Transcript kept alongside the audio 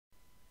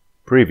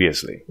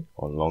Previously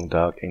on Long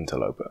Dark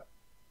Interloper.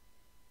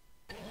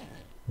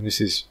 And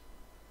this is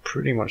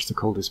pretty much the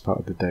coldest part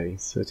of the day.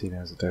 13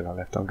 hours of daylight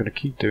left. I'm going to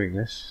keep doing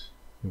this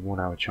in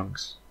 1 hour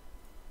chunks.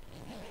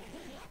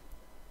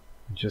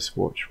 And just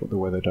watch what the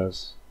weather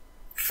does.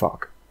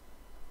 Fuck.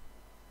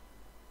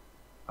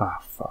 Ah,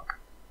 fuck.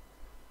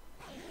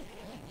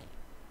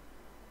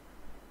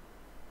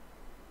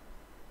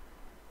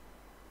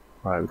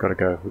 Right, we've got to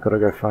go. We've got to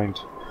go find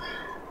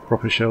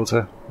proper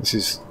shelter. This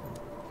is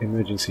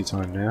emergency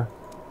time now.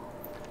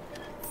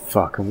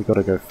 Fuck, and we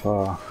gotta go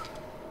far.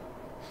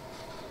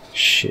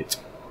 Shit.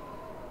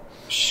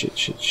 Shit,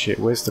 shit, shit.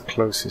 Where's the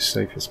closest,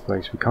 safest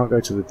place? We can't go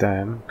to the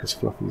dam, because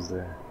Fluffy's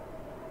there.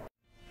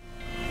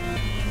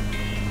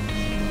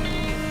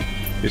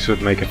 This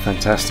would make a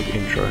fantastic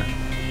intro.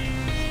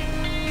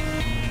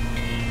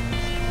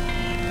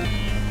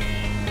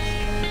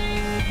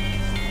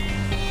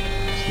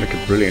 This would make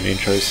a brilliant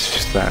intro. It's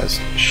just about as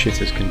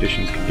shit as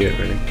conditions can get,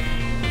 really.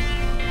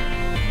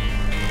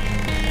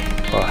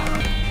 Oh.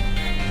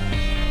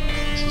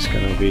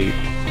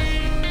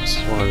 This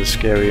is one of the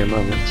scarier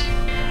moments.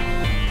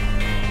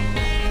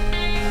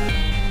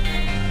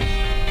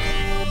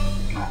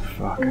 Oh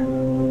fuck.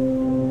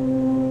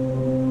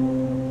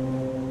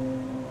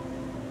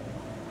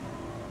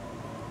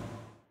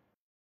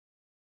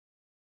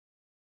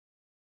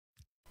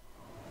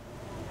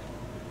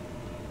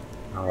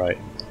 Alright,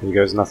 here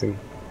goes nothing.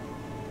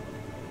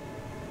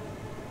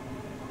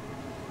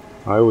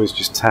 I always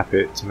just tap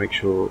it to make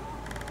sure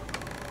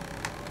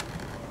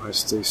I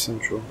stay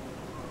central.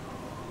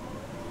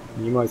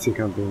 You might think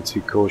I'm being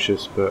too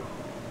cautious, but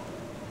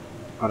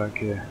I don't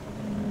care.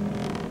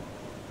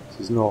 This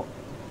is not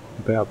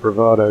about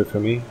bravado for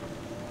me.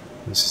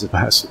 This is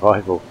about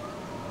survival.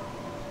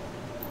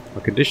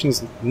 My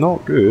condition's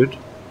not good.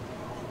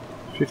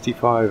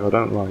 55 I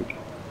don't like.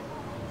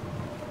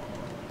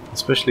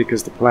 Especially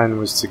because the plan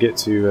was to get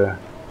to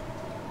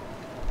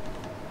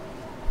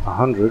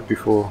 100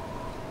 before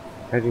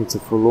heading to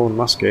Forlorn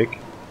Muskeg.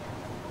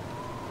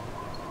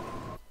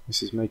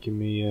 This is making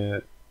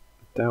me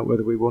doubt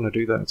whether we want to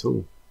do that at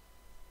all.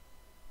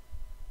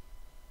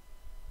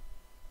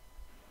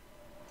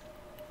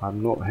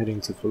 I'm not heading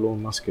to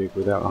Forlorn Muskeg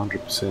without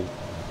 100%.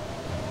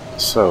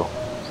 So,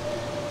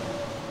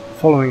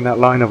 following that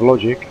line of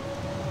logic,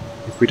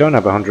 if we don't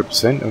have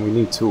 100% and we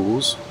need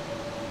tools,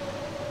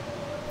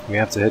 we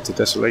have to head to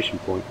Desolation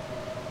Point.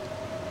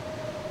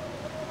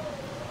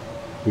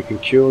 We can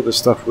cure the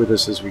stuff with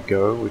us as we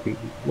go. We can,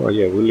 well,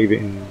 yeah, we'll leave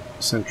it in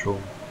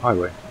Central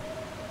Highway.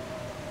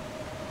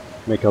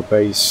 Make our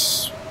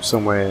base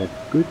somewhere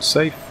good,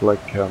 safe,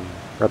 like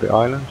Rabbit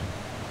Island.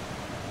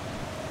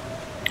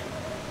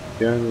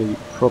 The only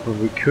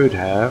problem we could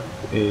have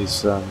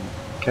is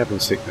cabin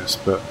sickness,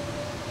 but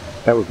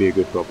that would be a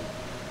good problem.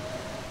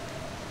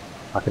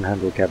 I can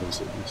handle cabin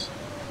sickness.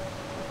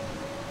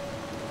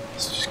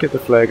 Let's just get the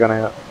flare gun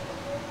out.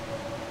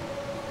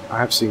 I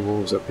have seen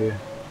wolves up here.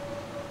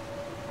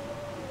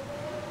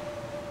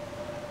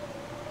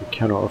 We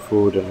cannot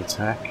afford an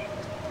attack.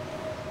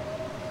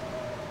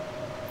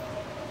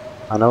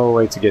 I know a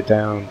way to get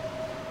down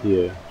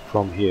here,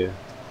 from here,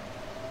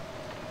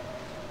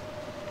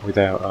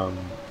 without,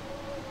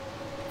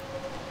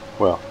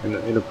 well,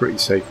 in a pretty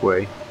safe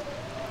way.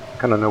 I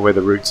kind of know where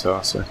the routes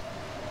are, so...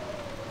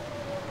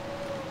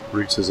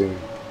 Routes as in...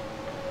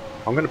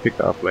 I'm going to pick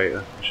that up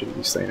later, I shouldn't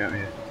be staying out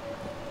here.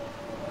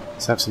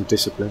 Let's have some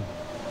discipline.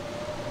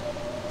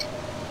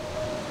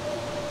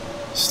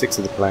 Stick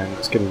to the plan,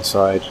 let's get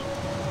inside.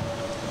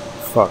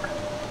 Fuck,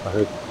 I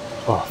heard...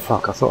 Oh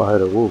fuck, I thought I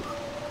heard a wolf.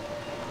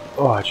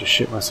 Oh, I just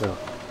shit myself.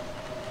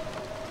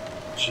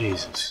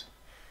 Jesus.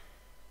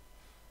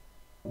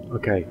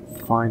 Okay,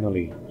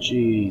 finally.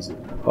 Jesus.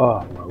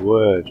 Oh, my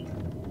word.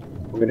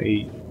 I'm gonna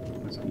eat.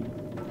 Let's eat.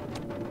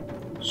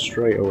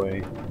 Straight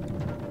away.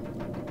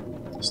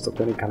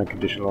 Stop any kind of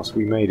condition loss.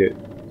 We made it.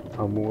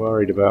 I'm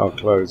worried about our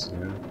clothes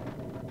now.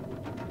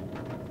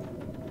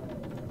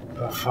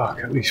 Oh, fuck.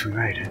 At least we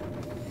made it.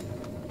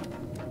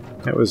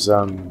 That was,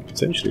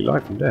 potentially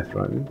life and death,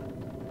 right then?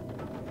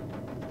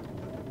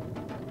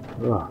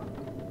 Oh.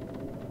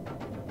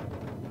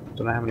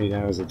 Don't know how many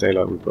hours of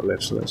daylight we've got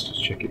left, so let's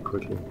just check it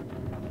quickly.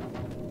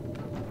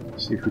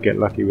 See if we get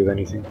lucky with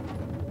anything.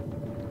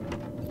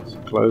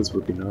 Some clothes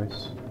would be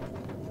nice.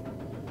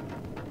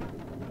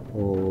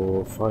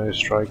 Or fire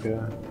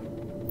striker.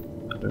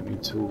 I don't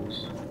need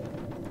tools.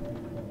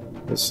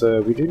 Let's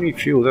we do need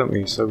fuel, don't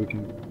we? So we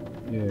can,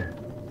 yeah,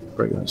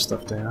 break that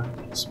stuff down.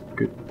 That's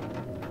good.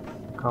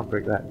 Can't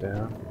break that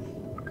down.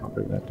 Can't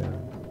break that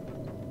down.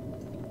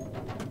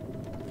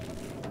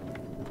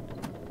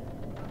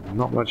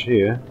 Not much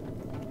here.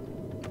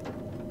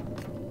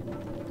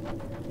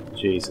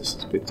 Jesus,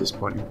 it's a bit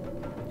disappointing.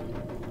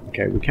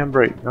 Okay, we can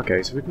break.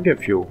 Okay, so we can get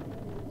fuel.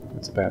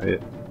 That's about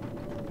it.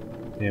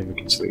 And we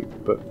can sleep,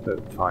 but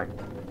fine.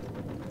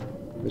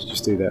 Let's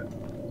just do that.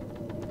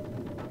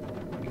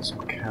 Get some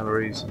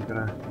calories. I'm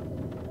gonna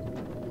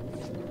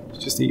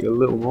just eat a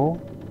little more.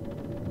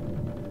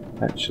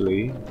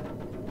 Actually,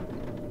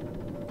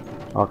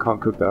 oh, I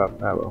can't cook that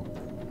up. Oh well.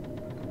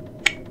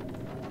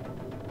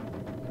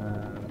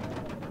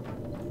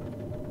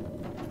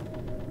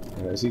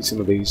 Let's eat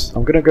some of these.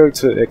 I'm gonna go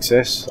to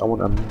excess. I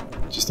want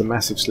just a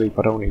massive sleep.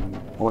 I don't even.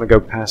 I want to go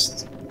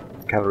past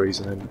calories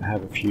and then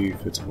have a few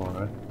for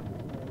tomorrow.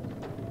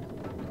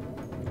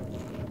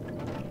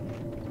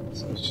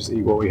 So let's just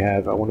eat what we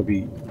have. I want to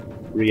be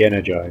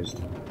re-energized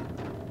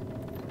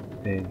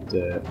and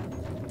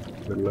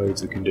with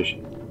loads of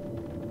condition.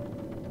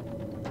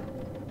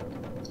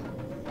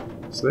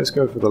 So let's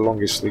go for the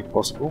longest sleep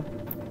possible.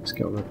 Let's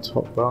get on the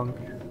top bunk.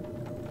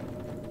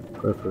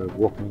 Go for a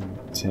whopping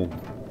 10.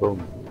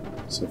 Boom.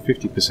 So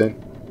 50%.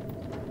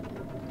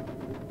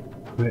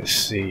 Let's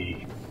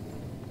see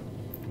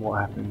what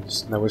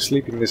happens. Now we're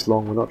sleeping this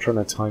long, we're not trying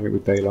to time it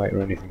with daylight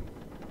or anything.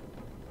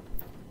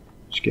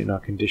 Just getting our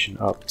condition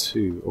up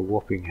to a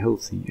whopping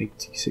healthy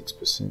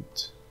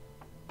 86%.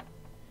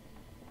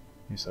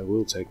 Yes, I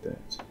will take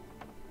that.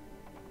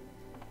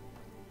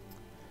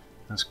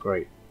 That's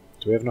great.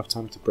 Do we have enough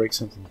time to break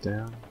something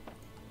down?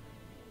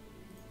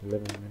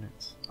 11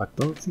 minutes. I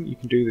don't think you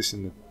can do this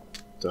in the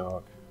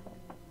dark.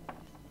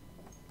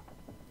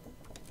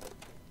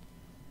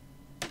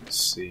 Let's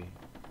see.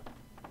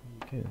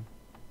 You can.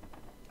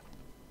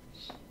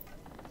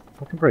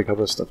 If I can break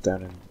other stuff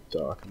down in the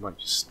dark, I might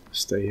just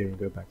stay here and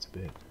go back to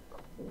bed.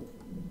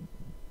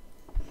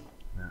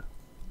 No,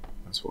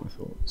 that's what I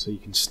thought. So you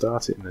can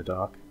start it in the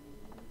dark.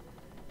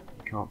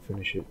 You can't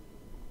finish it.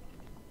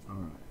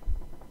 Alright.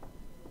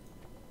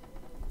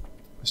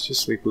 Let's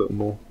just sleep a little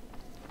more.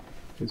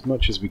 As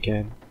much as we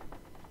can.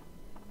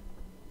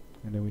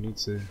 And then we need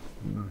to...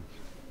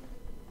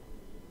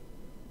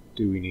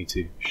 do we need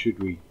to?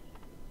 Should we?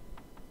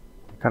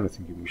 I'm kind of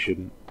thinking we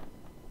shouldn't.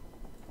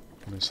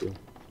 Honestly.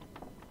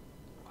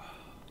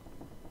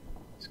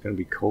 It's going to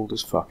be cold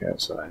as fuck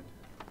outside.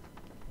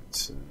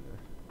 Let's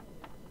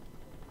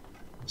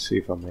see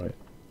if I'm right.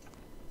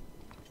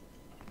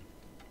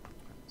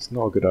 It's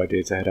not a good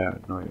idea to head out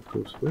at night, of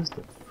course. Where's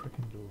the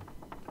frickin' door?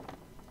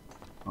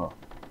 Oh.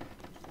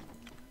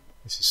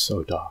 This is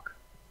so dark.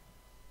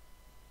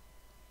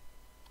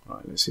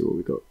 Right, let's see what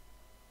we got.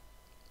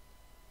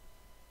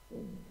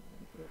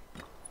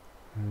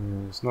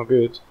 It's not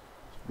good. It's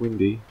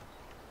windy.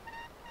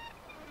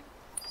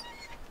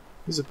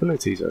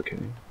 Visibility's okay.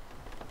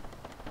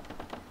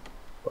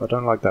 But I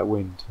don't like that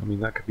wind. I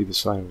mean, that could be the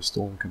sign of a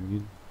storm coming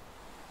in.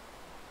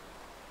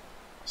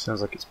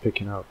 Sounds like it's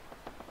picking up.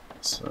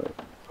 So,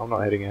 I'm not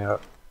heading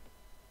out.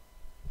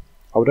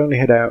 I would only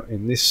head out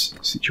in this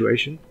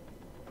situation.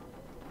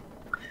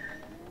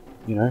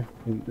 You know,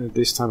 at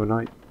this time of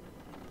night.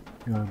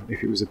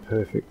 If it was a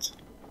perfect,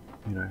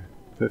 you know,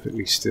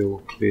 perfectly still,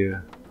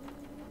 clear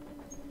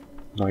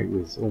night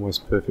with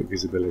almost perfect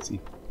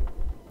visibility.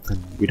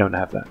 And we don't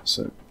have that,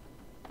 so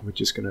we're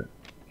just going to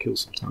kill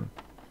some time.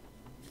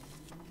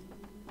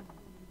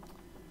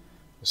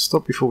 Let's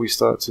stop before we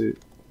start to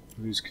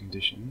lose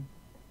condition.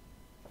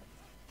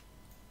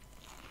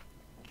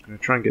 I'm going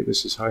to try and get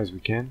this as high as we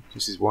can.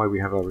 This is why we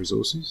have our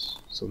resources,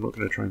 so I'm not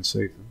going to try and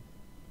save them.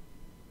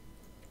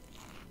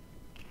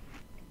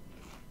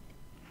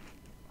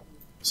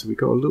 So we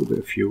got a little bit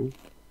of fuel.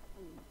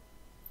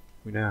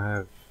 We now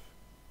have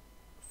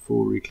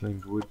 4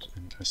 reclaimed wood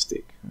and a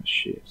stick. That's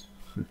shit.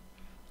 Yeah,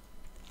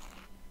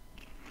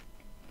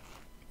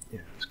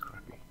 that's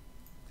crappy.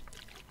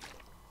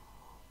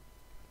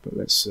 But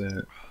let's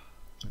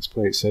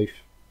play it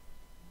safe.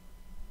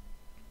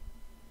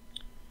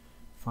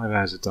 5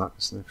 hours of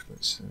darkness left.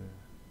 Let's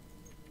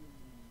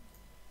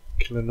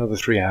kill another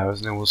 3 hours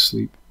and then we'll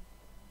sleep.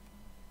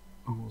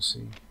 And we'll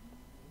see.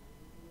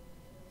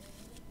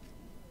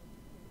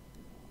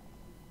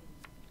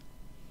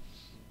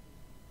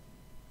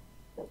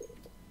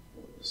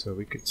 So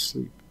we could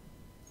sleep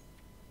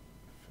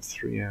for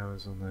 3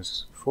 hours on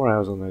those, 4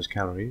 hours on those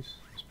calories.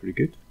 That's pretty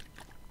good.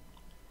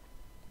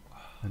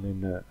 And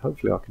then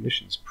hopefully our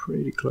condition's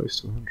pretty close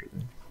to 100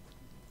 then.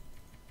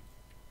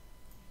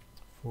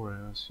 4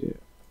 hours, yeah,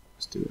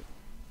 let's do it.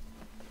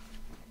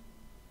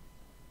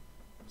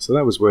 So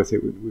that was worth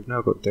it. We've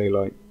now got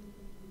daylight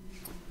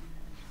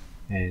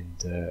and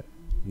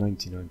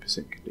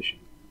 99% condition.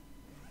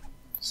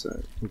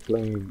 So we're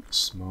playing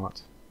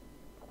smart.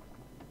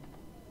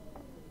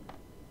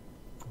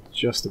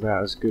 Just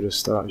about as good a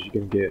start as you're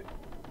going to get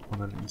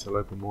on an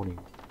interloper morning.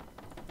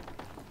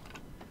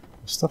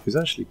 The stuff is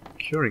actually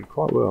curing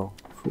quite well.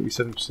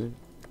 47%,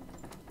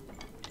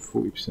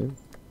 40%.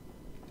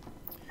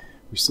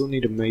 We still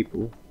need a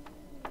maple.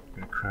 I'm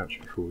going to crouch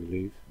before we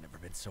leave. Never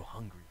been so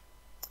hungry.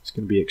 It's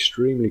going to be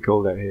extremely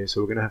cold out here, so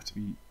we're going to have to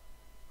be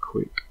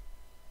quick.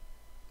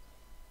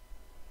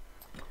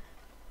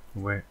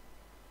 Where?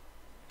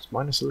 It's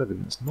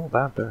 -11. That's not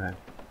that bad.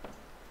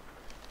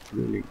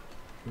 Really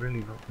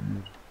not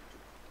bad.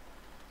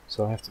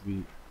 So I have to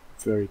be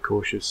very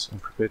cautious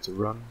and prepared to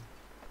run.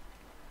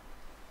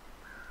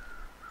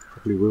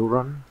 Probably will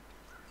run.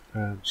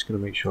 I'm just going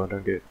to make sure I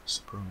don't get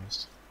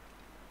surprised.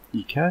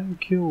 You can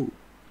kill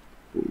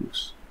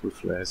wolves with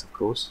flares, of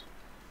course.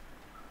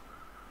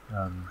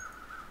 But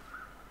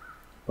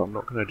I'm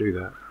not going to do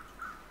that.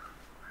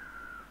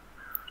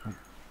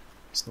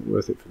 It's not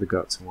worth it for the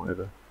guts and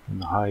whatever. And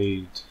the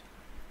hide,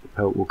 the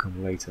pelt will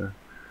come later.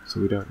 so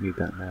we don't need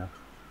that now.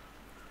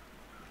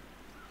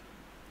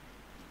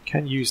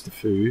 Can use the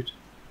food,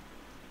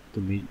 the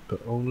meat, but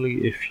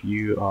only if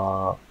you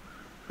are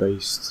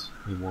based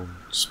in one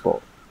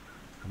spot.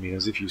 I mean,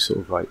 as if you sort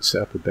of like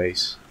set up a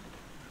base,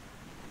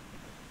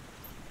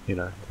 you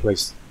know, a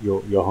place,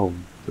 your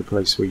home, the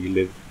place where you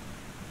live.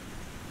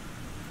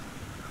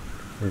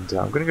 And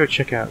I'm going to go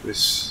check out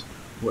this,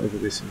 whatever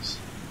this is.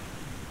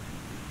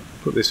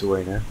 Put this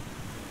away now.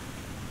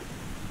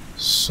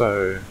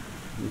 So,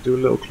 we'll do a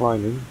little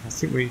climbing. I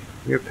think we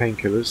have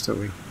painkillers, don't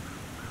we?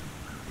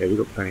 Yeah, we've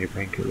got plenty of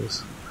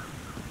painkillers.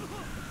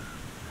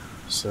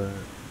 So,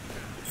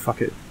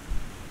 fuck it.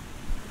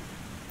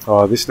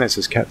 Oh, this net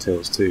says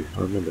cattails too,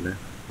 I remember now.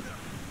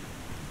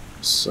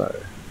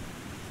 So,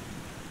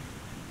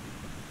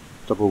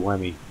 double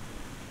whammy.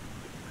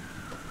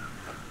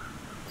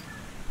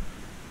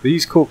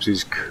 These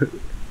corpses could,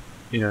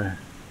 you know,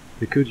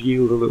 they could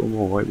yield a little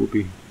more, it would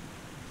be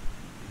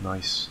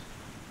nice.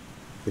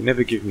 They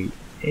never give me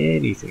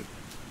anything.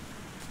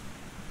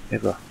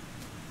 Ever.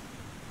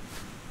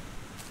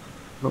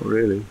 Not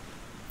really.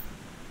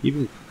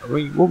 Even, I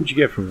mean, what would you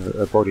get from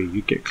a body?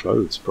 You'd get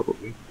clothes,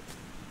 probably.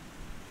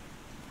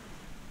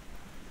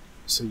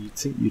 So you'd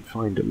think you'd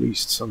find at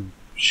least some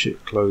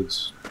shit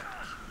clothes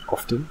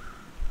often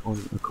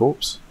on a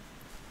corpse.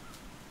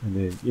 And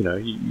then, you know,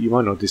 you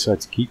might not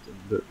decide to keep them,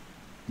 but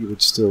you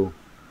would still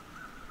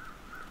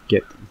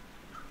get them.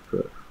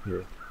 But,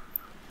 yeah.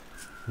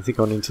 I think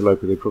on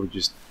Interloper they probably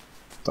just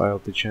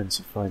dialed the chance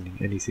of finding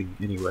anything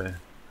anywhere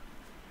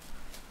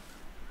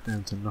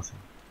down to nothing.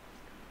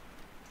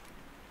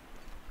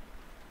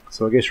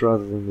 So I guess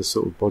rather than the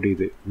sort of body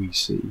that we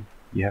see,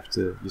 you're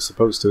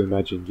supposed to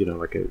imagine, you know,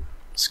 like a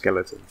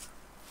skeleton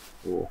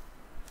or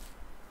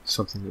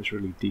something that's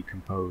really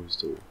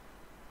decomposed, or,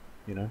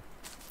 you know,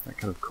 that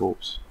kind of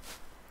corpse.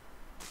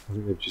 I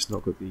think they've just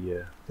not got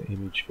the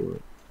image for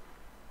it.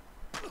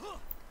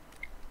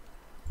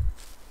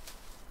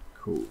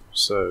 Cool,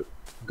 so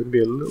I'm going to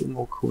be a little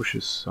more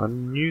cautious. I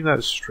knew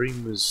that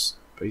stream was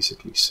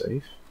basically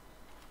safe,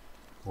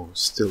 or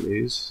still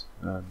is.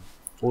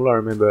 All I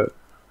remember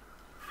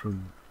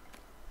from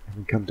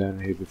having come down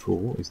here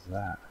before is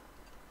that.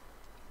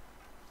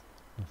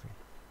 Nothing.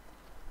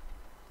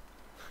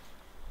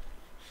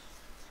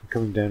 I'm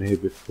coming down here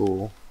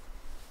before.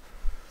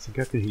 I think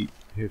I can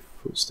hear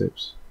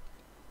footsteps.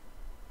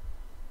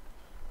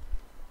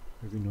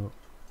 Maybe not.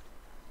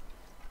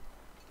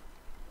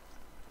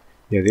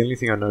 Yeah, the only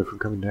thing I know from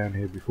coming down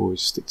here before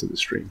is stick to the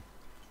stream.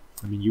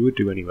 I mean, you would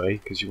do anyway,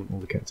 because you want all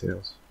the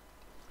cattails.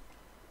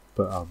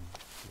 But,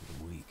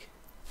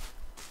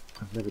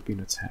 I've never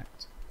been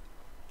attacked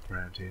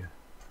around here.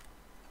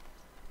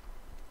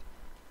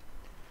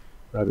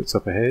 Rabbits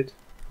up ahead,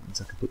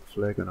 means I can put the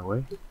flare gun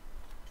away.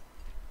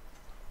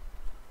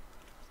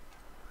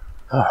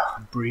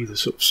 And breathe a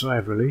sort of sigh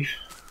of relief.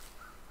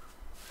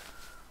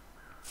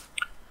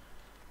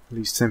 At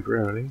least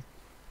temporarily. Need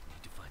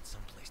to find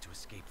some place to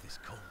escape this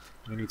cold.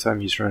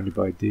 Anytime you're surrounded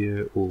by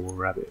deer or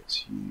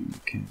rabbits, you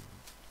can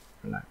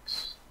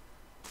relax.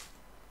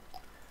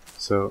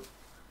 So,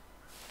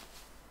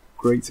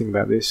 great thing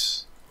about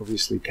this,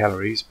 obviously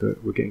calories,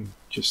 but we're getting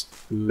just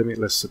a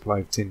limitless supply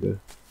of tinder.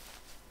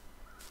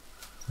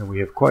 And we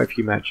have quite a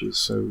few matches,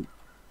 so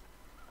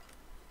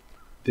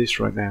this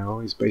right now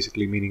is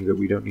basically meaning that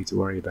we don't need to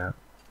worry about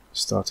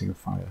starting a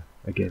fire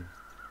again.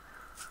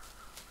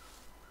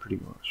 Pretty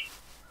much.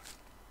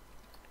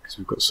 Because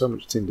we've got so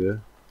much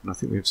tinder, and I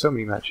think we have so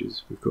many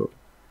matches. We've got,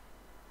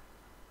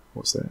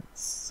 what's that,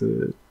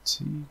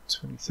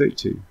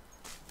 32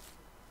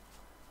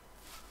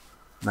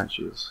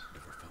 matches.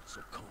 Never felt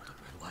so cold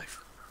in my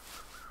life.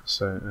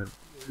 So,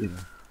 you know,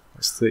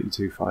 that's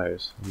 32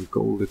 fires, and we've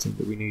got all the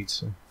tinder we need,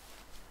 so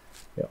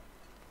yeah,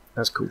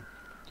 that's cool.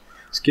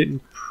 It's getting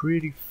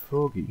pretty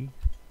foggy,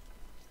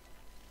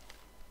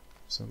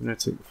 so I'm going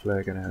to take the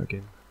flare gun out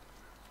again.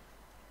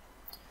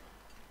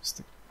 It's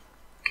the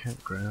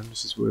campground,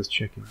 this is worth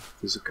checking.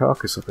 There's a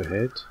carcass up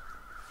ahead.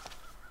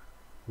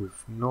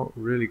 We've not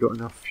really got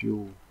enough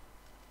fuel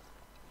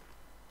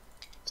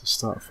to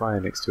start a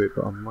fire next to it,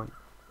 but I'm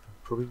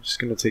probably just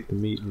going to take the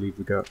meat and leave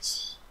the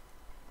guts.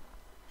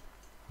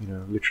 You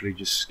know, literally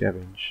just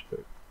scavenge,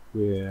 but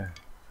we're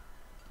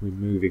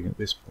moving at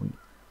this point.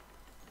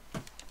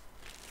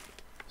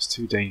 It's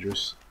too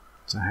dangerous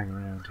to hang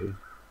around here.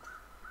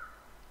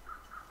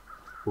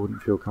 I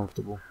wouldn't feel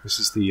comfortable. This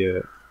is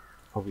the,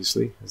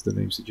 obviously, as the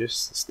name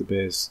suggests, it's the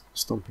bear's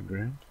stomping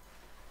ground.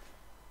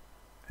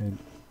 And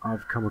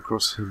I've come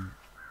across him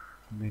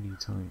many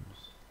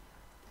times.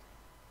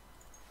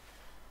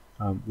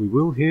 We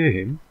will hear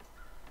him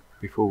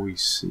before we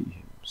see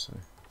him, so...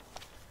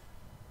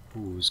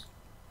 Ooh, there's a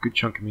good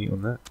chunk of meat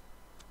on that.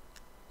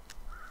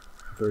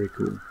 Very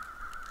cool.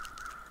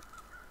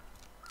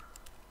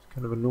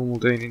 Kind of a normal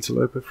day in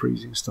Interloper,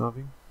 freezing,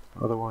 starving,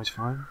 otherwise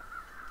fine.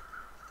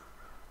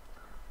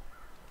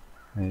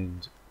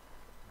 And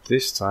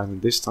this time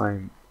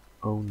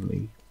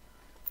only,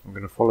 I'm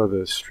going to follow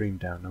the stream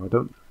down. Now I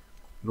don't,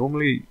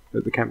 normally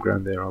at the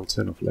campground there I'll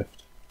turn off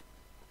left.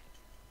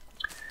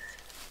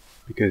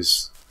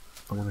 Because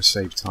I want to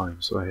save time,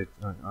 so I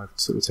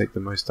sort of take the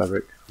most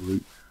direct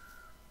route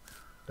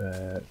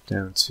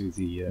down to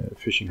the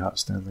fishing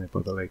huts down there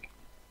by the lake.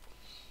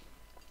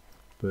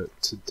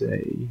 But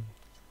today,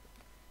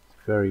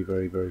 very,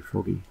 very, very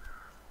foggy.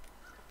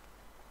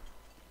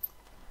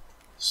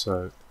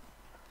 So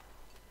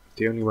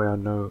the only way I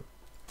know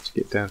to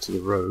get down to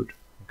the road,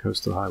 the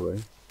coastal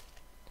highway,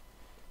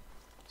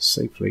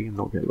 safely and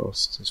not get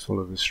lost is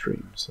follow the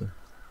stream. So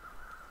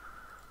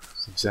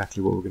that's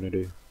exactly what we're going to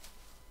do.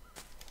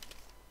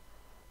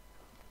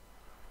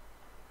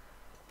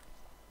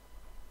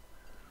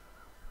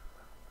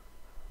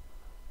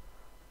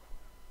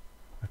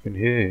 I can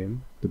hear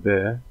him, the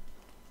bear.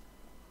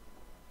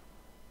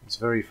 He's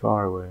very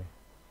far away.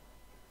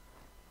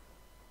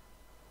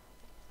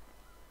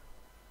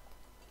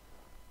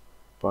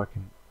 But I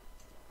can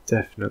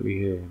definitely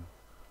hear him.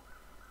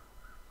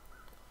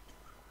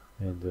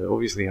 And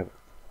obviously have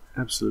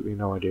absolutely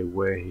no idea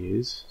where he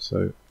is,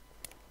 so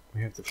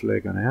we have the flare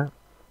gun out.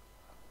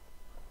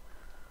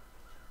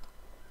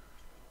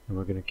 And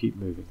we're going to keep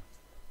moving.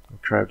 I'm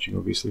crouching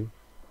obviously,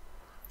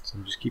 so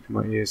I'm just keeping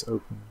my ears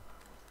open.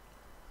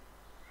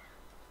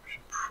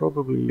 Should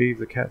probably leave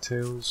the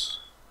cattails.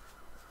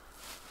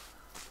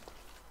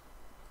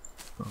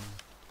 I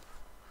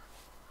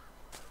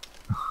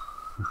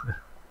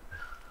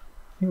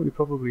think we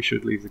probably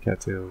should leave the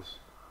cattails.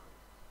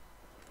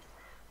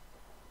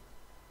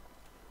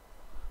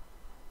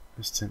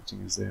 As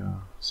tempting as they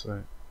are,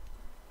 so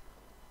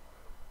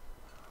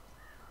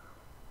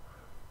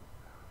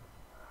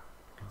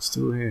I can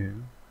still hear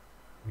him.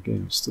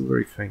 Again, it's still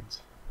very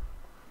faint.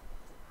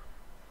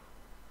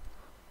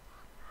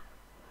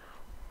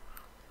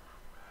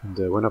 And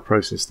when I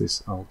process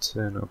this, I'll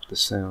turn up the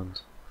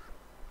sound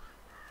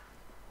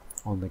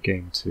on the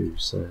game too,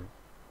 so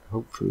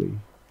hopefully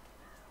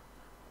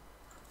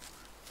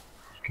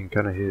you can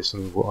kind of hear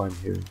some of what I'm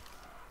hearing.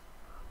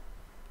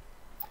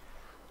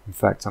 In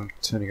fact, I'm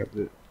turning up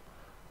the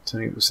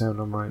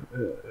sound on my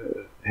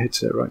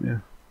headset right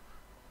now.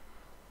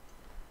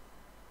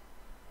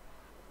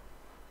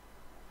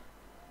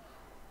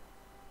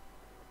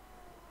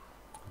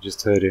 I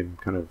just heard him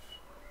kind of,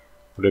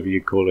 whatever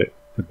you call it,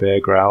 a bear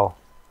growl.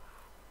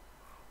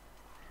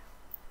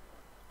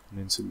 And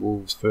then some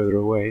wolves further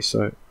away,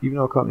 so even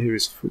though I can't hear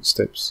his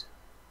footsteps,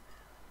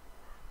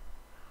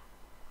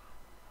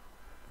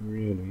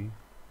 really, I'm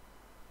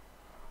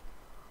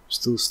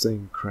still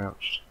staying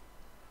crouched.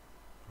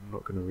 I'm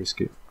not going to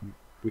risk it.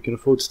 We can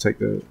afford to take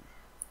the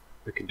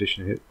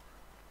condition hit.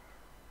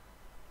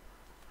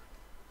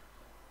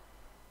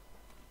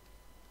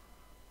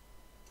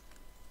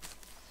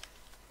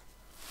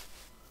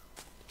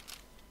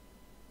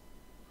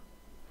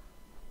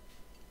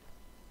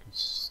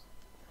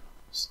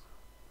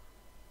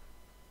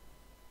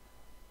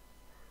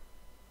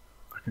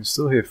 I can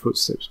still hear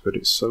footsteps, but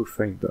it's so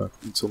faint that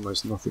it's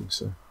almost nothing,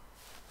 so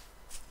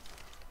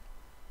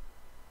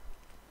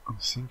I'm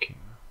thinking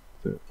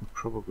that we're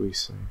probably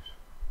safe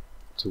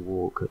to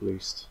walk at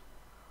least.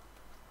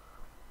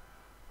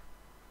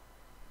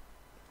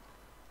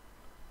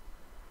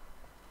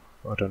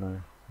 I don't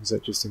know, is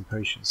that just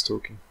impatience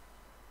talking?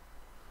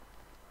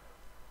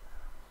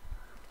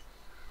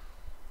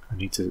 I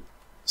need to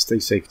stay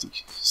safe,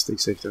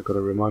 I've got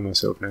to remind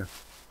myself now.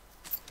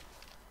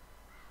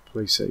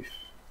 Play safe.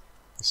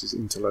 This is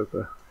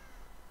Interloper.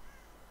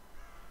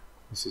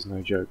 This is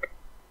no joke.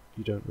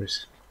 You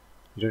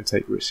don't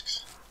take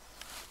risks.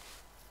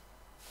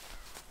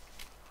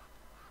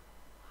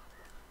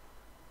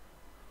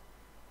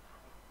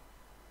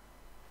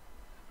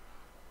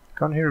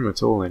 Can't hear him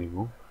at all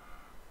anymore.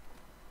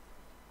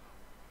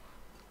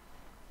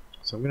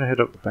 So I'm going to head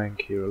up the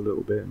bank here a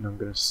little bit and I'm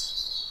going to...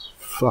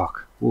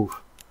 Fuck!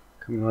 Wolf!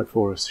 Coming right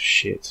for us.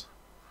 Shit.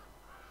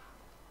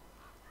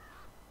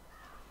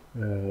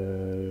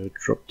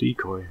 Drop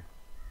decoy.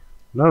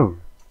 No!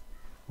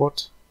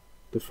 What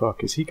the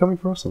fuck? Is he coming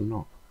for us or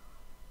not?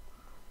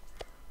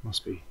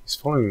 Must be. He's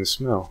following the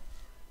smell.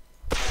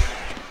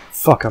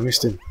 Fuck, I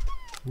missed him.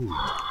 Ooh.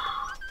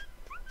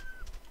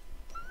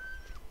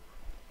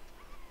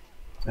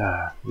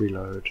 Ah,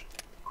 reload.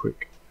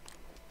 Quick.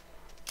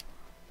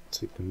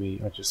 Take the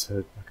meat. I just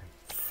heard... Okay.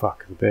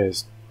 Fuck, the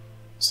bears.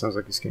 Sounds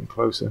like it's getting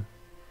closer.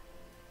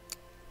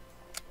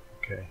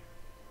 Okay.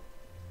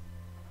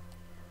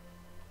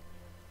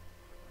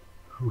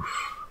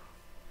 Oof.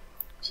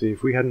 See,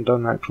 if we hadn't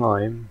done that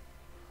climb,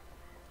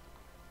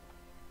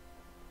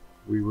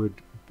 we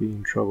would be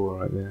in trouble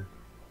right there.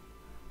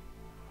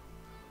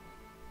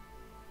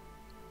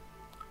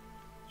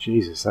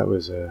 Jesus, that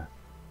was a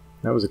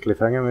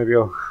cliffhanger. Maybe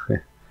I'll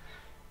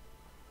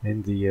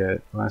end the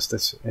last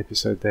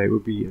episode there. It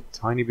would be a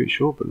tiny bit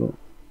short, but not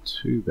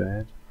too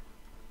bad.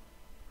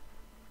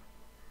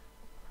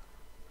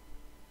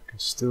 I can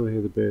still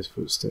hear the bear's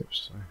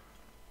footsteps. So.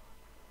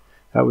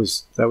 That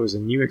was a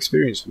new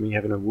experience for me,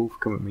 having a wolf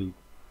come at me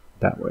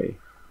that way.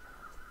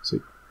 So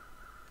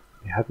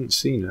it hadn't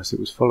seen us; it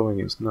was following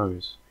its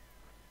nose.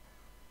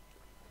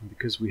 And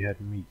because we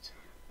had meat,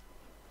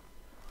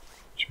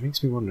 which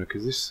makes me wonder,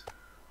 because this,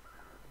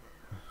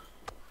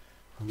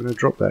 I'm going to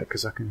drop that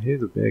because I can hear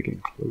the bear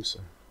getting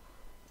closer.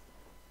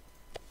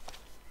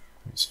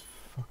 It's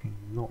fucking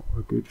not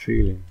a good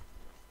feeling.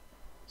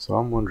 So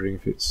I'm wondering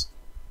if it's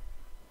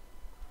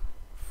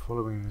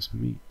following this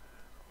meat.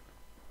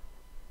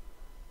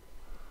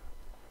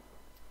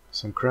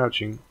 So I'm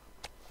crouching,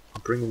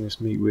 I'm bringing this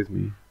meat with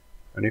me,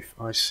 and if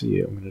I see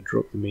it, I'm going to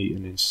drop the meat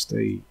and then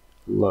stay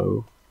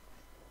low,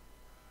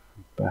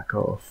 and back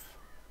off,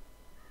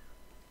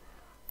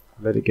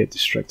 let it get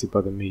distracted by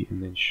the meat,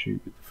 and then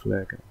shoot with the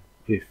flare gun,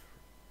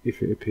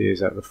 if it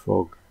appears out of the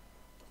fog,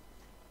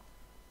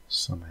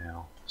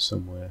 somehow,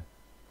 somewhere.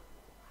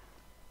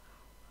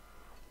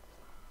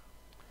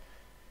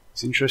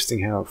 It's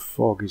interesting how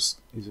fog is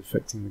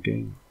affecting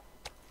the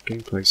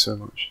gameplay so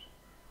much.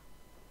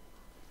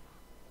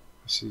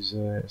 This is,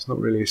 it's not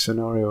really a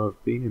scenario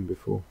I've been in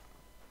before.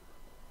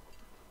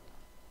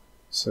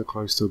 So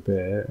close to a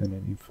bear and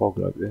then in fog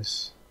like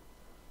this.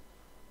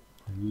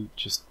 And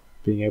just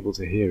being able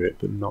to hear it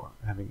but not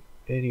having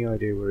any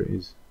idea where it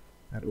is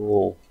at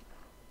all.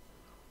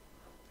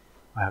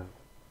 I have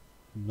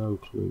no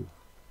clue.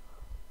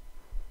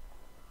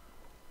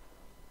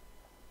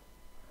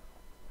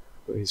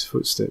 But his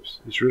footsteps,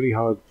 it's really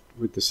hard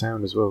with the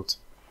sound as well to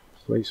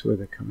place where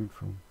they're coming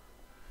from.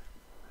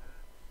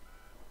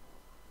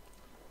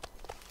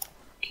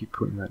 Keep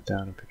putting that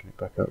down and picking it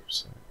back up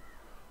so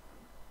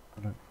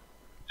I don't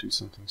do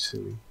something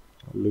silly,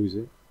 I'll lose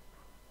it.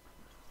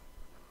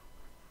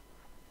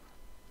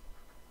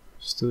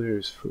 Still hear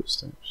his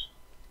footsteps.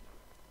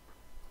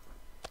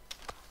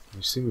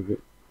 They seem a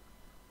bit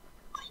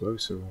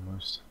closer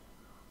almost.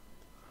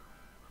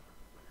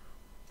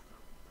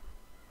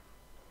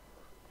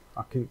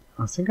 I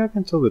think I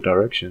can tell the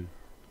direction.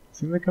 I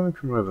think they're coming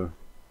from over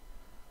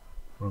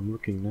where I'm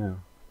looking now.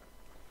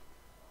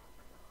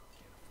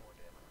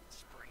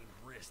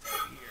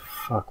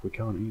 Fuck, we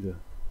can't either.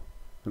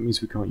 That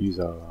means we can't use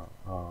our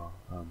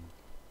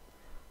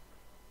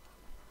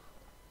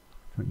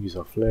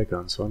flare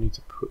gun, so I need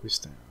to put this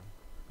down.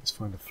 Let's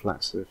find a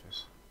flat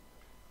surface.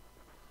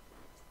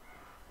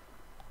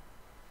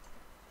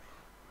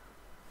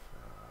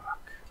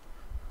 Fuck.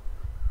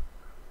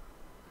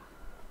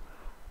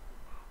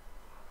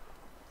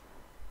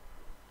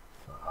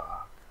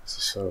 Fuck. This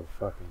is so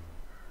fucking...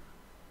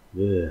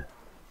 yeah.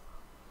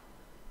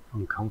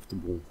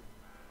 Uncomfortable.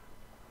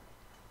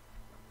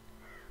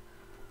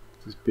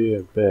 This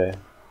bear,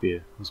 yeah,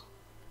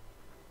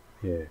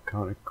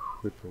 can't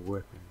equip a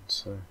weapon,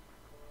 so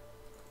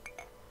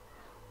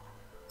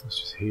let's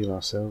just heal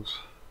ourselves.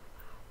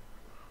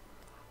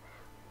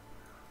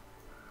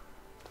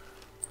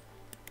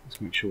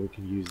 Let's make sure we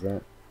can use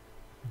that.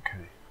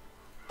 Okay,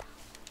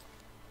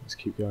 let's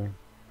keep going.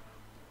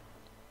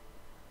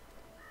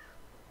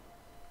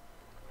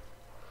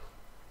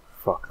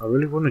 Fuck, I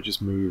really want to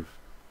just move.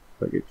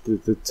 Like,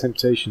 the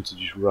temptation to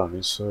just run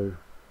is so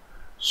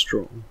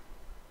strong.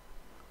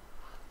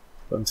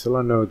 But until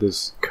I know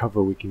there's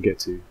cover we can get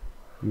to,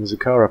 and there's a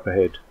car up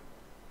ahead,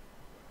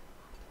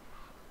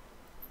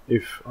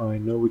 if I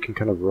know we can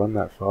kind of run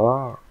that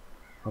far,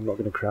 I'm not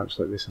going to crouch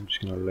like this, I'm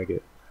just going to leg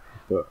it.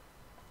 But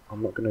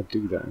I'm not going to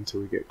do that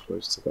until we get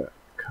close to that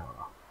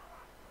car.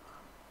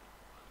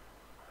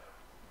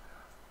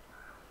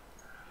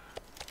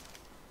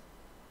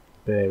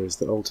 Bear is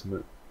the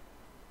ultimate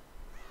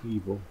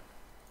evil.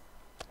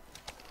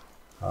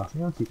 I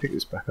think I can pick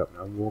this back up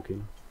now, I'm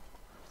walking.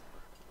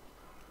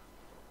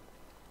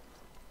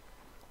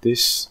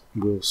 This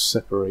will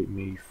separate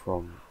me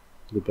from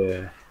the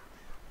bear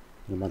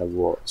no matter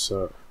what,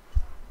 so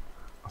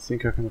I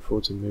think I can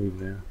afford to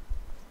move now.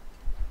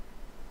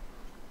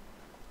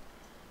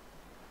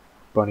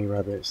 Bunny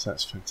rabbits,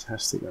 that's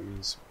fantastic, that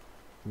means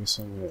we're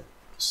somewhere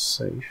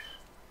safe.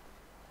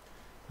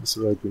 That's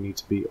the road we need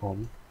to be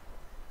on.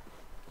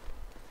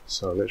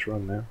 So let's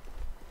run now.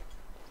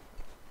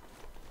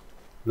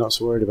 Not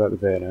so worried about the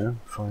bear now,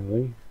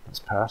 finally, that's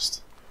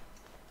passed.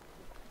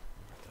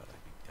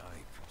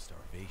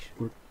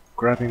 We're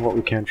grabbing what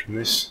we can from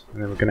this,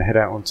 and then we're going to head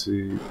out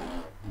onto...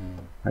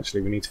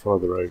 actually, we need to follow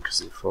the road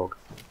because of the fog.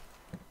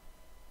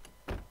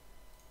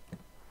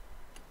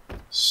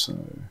 So,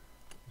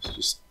 let's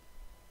just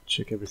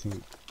check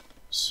everything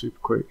super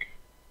quick.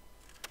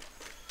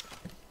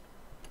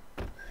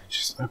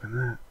 Just open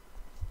that.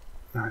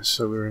 Alright,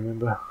 so we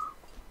remember.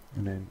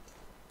 And then,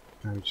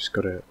 now we just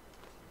got to...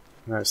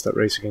 now it's that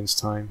race against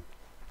time.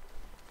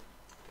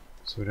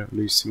 So we don't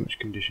lose too much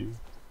condition.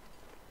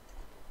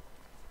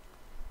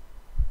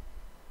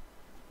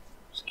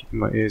 Just keeping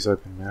my ears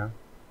open now.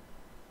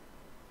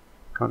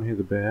 Can't hear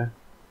the bear.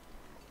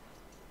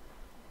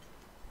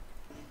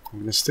 I'm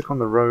going to stick on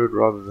the road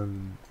rather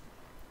than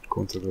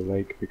go onto the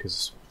lake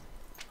because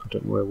I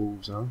don't know where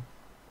wolves are.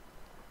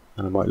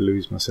 And I might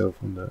lose myself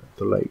on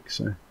the lake,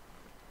 so...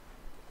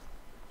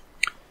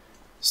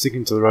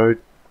 sticking to the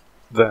road.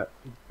 That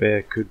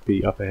bear could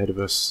be up ahead of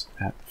us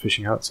at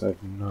fishing huts, I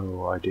have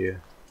no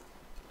idea.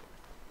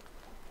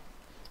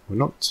 We're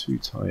not too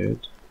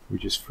tired, we're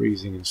just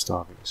freezing and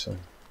starving, so...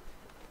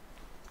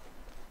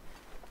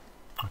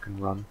 I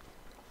can run.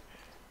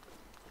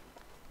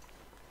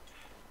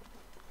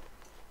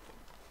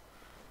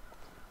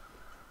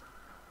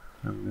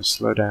 I'm going to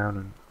slow down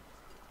and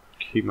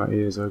keep my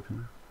ears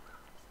open.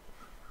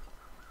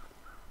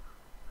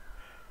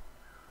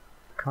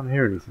 Can't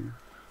hear anything.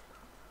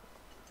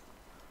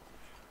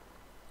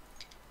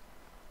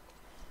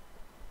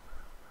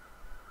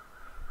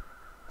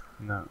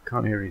 No,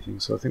 can't hear anything,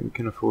 so I think we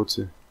can afford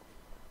to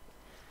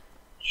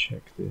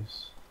check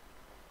this.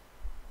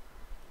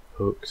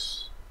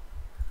 Hooks.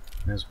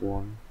 There's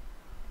one.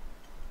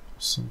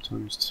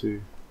 Sometimes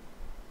two.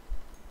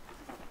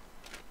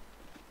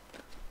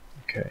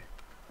 Okay.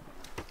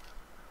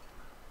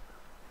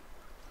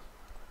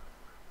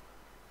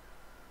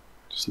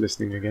 Just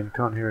listening again,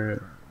 can't hear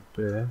a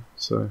bear,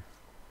 so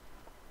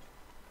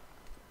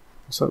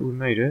looks like we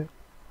made it.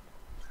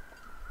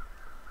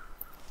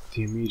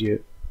 The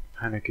immediate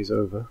panic is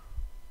over.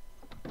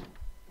 So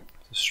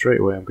straight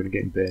away I'm going to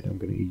get in bed, I'm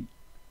going to eat.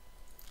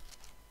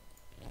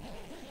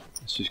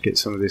 Let's just get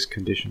some of this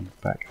condition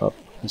back up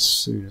as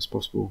soon as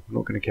possible. I'm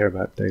not going to care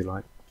about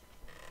daylight.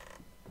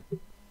 I'm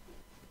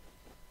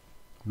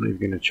not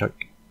even going to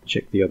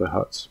check the other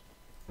huts.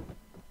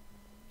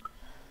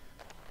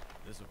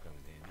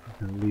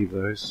 I'm going to leave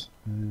those.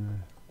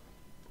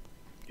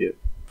 Yep,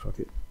 fuck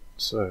it.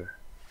 So,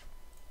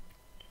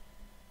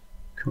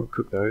 can't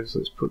cook those,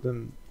 let's put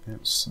them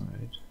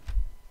outside.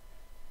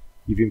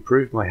 You've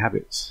improved my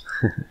habits.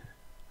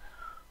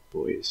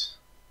 Boys.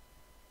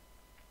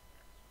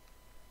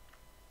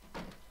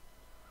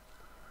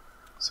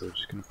 So we're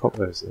just going to pop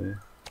those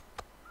there.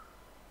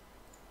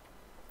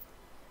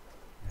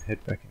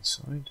 Head back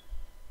inside.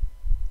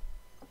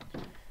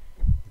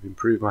 You've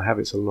improved my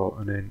habits a lot,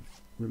 and then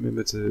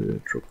remember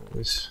to drop all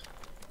this.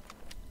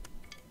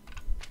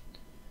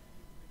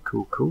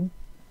 Cool, cool.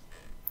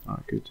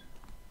 Alright, good.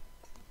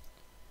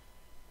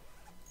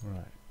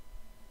 Right.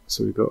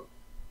 So we've got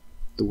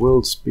the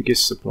world's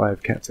biggest supply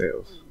of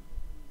cattails.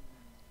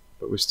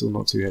 But we're still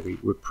not too heavy.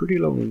 We're pretty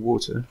low in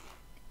water.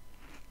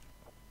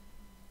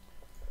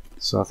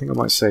 So I think I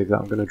might save that.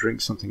 I'm going to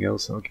drink something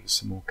else. I'll give us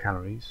some more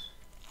calories.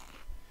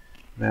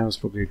 Now is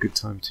probably a good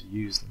time to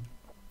use them.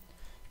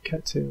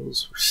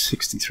 Cattails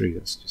 63.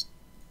 That's just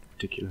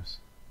ridiculous.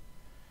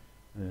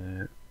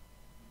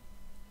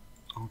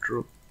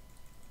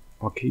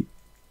 I'll keep,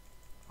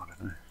 I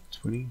don't know,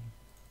 20.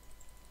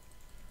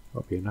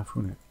 That'll be enough,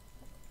 won't it?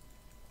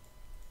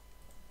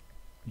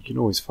 You can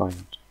always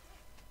find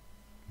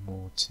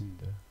more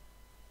tinder.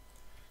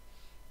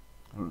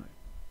 Alright.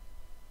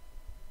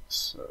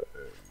 So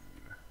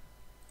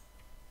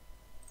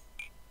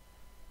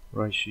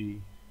reishi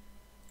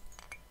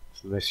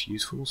is less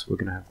useful, so we're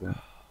going to have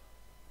that.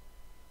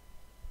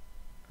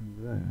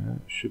 And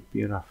that should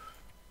be enough.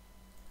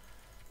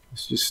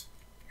 Let's just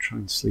try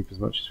and sleep as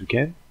much as we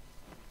can.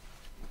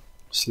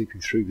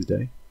 Sleeping through the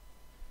day.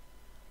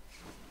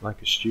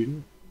 Like a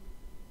student.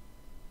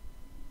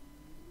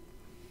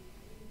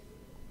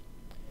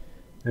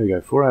 There we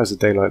go, 4 hours of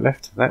daylight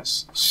left.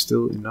 That's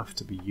still enough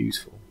to be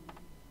useful.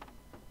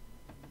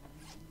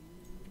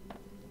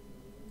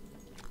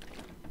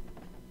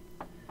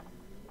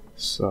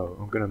 So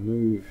I'm going to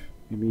move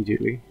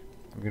immediately.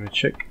 I'm going to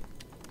check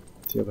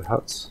the other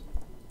huts.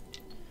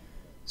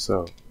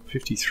 So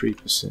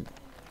 53%.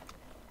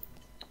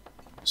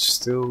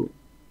 Still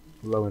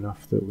low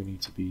enough that we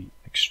need to be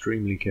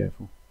extremely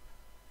careful.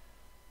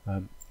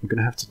 I'm going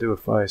to have to do a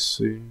fire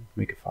soon.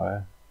 Make a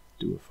fire.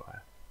 Do a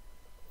fire.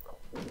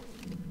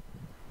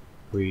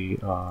 We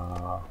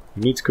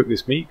need to cook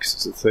this meat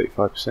because it's at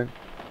 35%.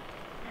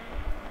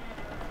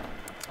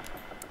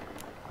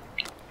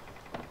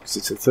 Because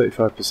it's at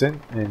 35%,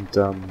 and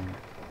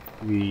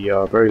we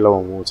are very low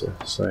on water.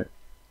 So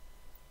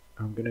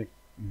I'm gonna.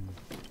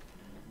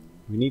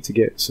 We need to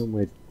get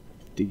somewhere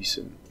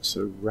decent.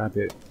 So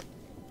Rabbit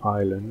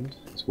Island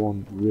is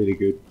one really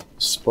good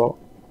spot.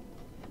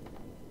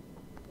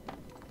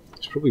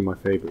 It's probably my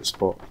favourite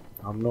spot.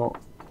 I'm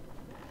not.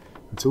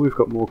 Until we've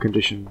got more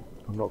condition,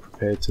 I'm not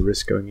prepared to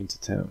risk going into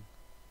town.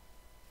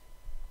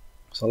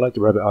 So I like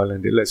the Rabbit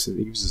Island. It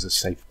gives us a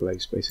safe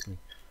place, basically.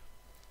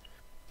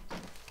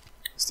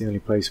 It's the only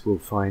place we'll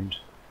find.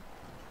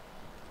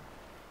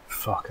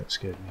 Fuck, that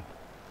scared me.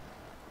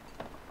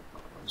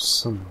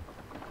 Some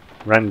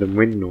random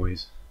wind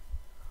noise.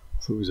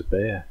 I thought it was a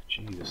bear.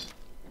 Jesus.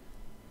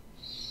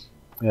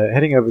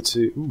 Heading over to.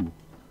 Ooh.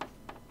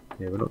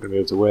 Yeah, we're not going to be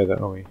able to wear that,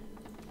 are we?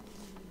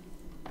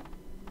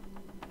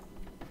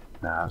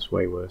 Nah, that's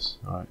way worse.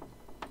 Alright.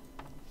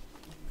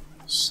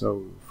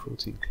 So,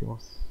 14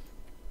 cloth.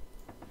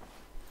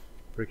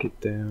 Break it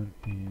down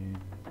in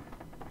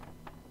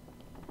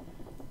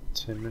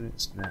 10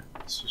 minutes. Nah,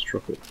 let's just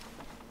drop it.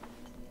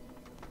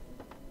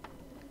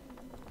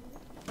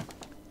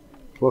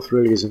 Cloth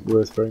really isn't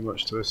worth very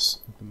much to us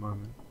at the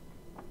moment.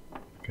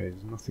 Okay,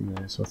 there's nothing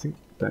there, so I think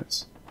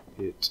that's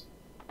it.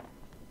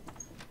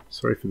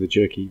 Sorry for the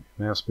jerky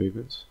mouse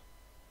movements.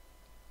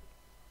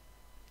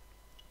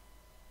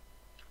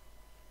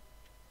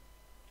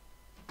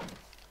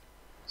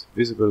 So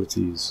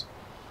visibility is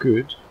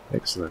good,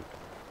 excellent.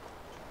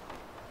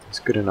 It's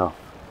good enough.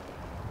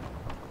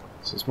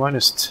 So it's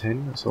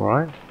 -10, that's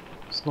alright.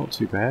 It's not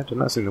too bad, and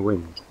that's in the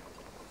wind.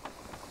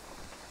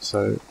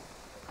 So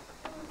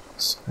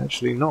It's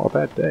actually not a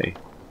bad day.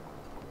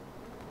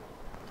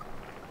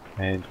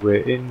 And we're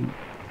in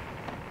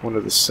one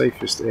of the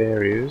safest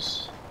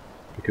areas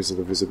because of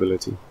the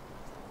visibility.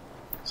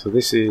 So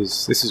this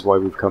is why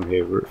we've come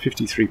here. We're at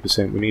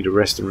 53%. We need a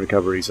rest and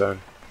recovery zone.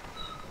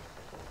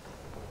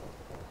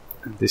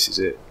 And this is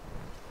it.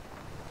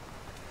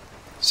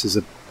 This is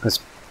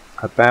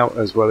about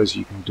as well as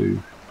you can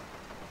do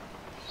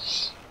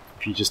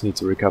if you just need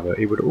to recover.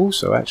 It would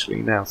also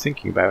actually, now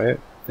thinking about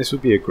it, this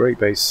would be a great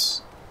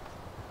base,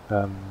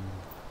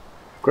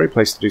 great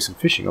place to do some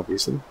fishing,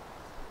 obviously.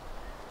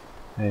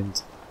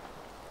 And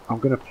I'm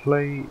going to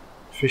play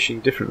fishing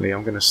differently.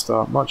 I'm going to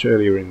start much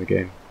earlier in the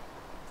game.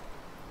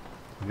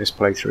 In this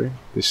playthrough,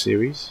 this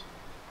series.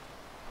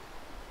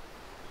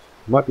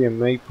 Might be a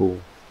maple.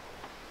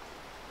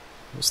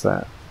 What's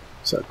that?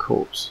 Is that a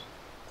corpse?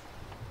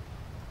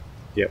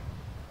 Yep.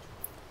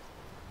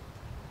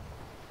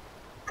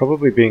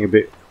 Probably being a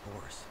bit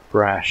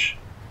brash.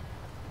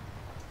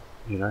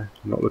 You know,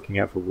 not looking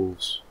out for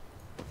wolves.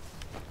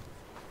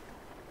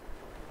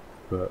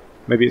 But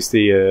maybe it's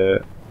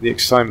the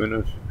excitement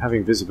of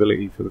having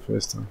visibility for the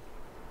first time.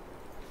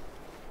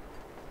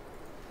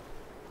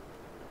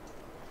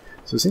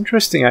 So it's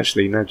interesting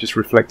actually, now just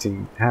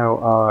reflecting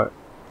how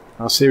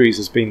our series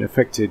has been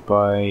affected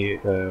by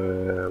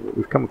what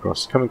we've come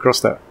across. Coming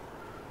across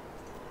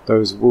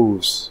those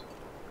wolves,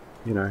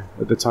 you know,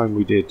 at the time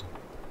we did,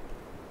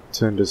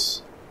 turned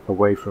us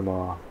away from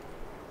our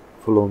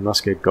Forlorn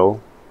Muskeg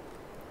goal.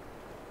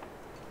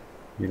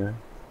 You know,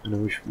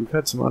 and we've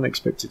had some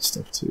unexpected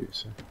stuff too.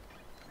 So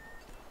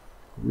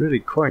really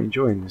quite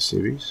enjoying this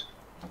series.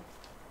 I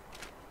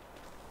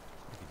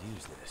could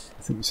use this.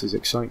 I think this is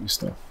exciting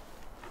stuff.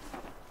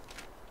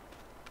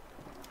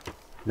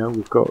 Now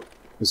we've got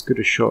as good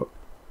a shot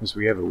as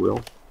we ever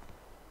will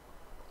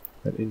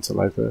at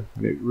Interloper,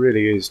 and it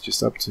really is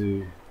just up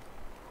to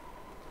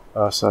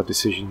us, our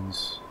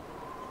decisions,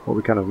 what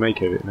we kind of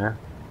make of it now.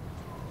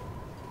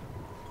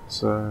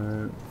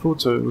 So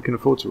we can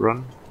afford to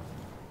run.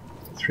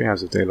 3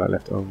 hours of daylight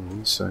left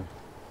only, so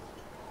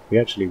we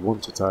actually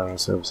want to tire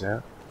ourselves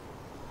out.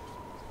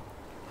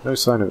 No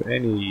sign of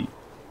any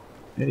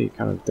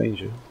kind of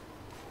danger.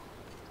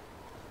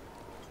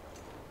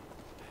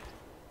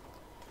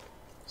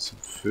 Some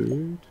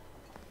food,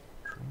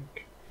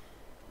 drink,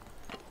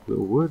 a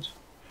little wood,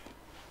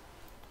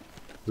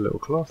 a little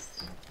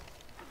cloth.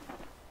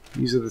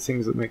 These are the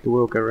things that make the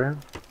world go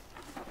round.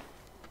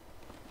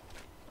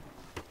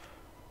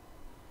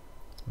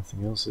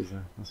 Nothing else is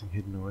there, nothing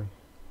hidden away.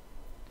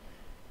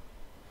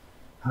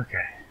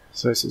 Okay,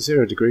 so it's at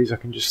 0 degrees, I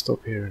can just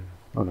stop here and...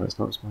 oh no, it's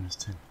not, it's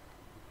 -10.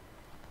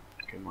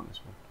 Okay, -1.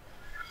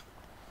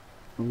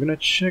 I'm going to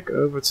check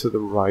over to the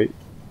right,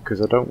 because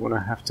I don't want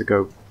to have to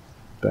go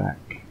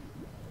back.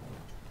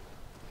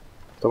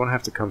 Don't want to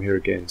have to come here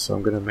again, so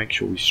I'm going to make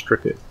sure we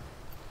strip it.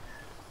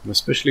 I'm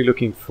especially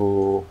looking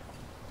for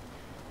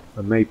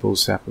a maple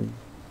sapling.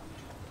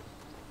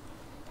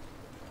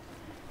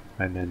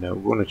 And then we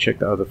want to check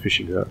the other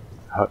fishing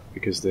hut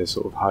because they're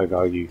sort of high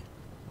value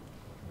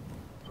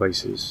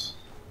places.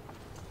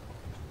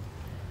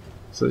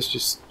 So let's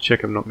just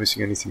check I'm not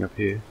missing anything up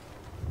here.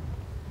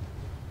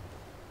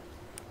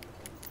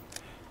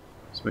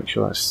 Let's make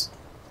sure that's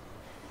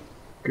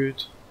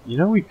good. You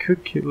know, we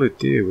could kill a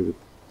deer with a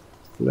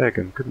flare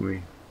gun, couldn't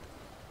we?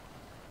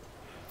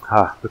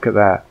 Ha, look at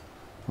that.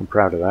 I'm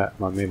proud of that,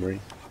 my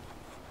memory.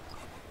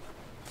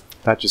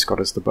 That just got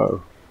us the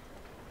bow.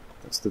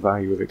 That's the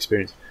value of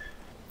experience.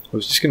 I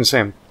was just going to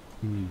say,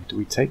 do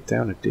we take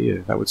down a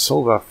deer? That would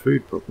solve our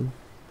food problem.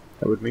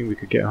 That would mean we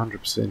could get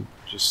 100%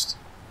 just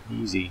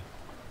easy.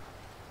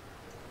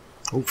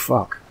 Oh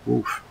fuck,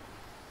 wolf.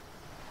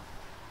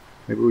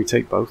 Maybe we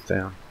take both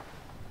down.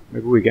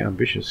 Maybe we get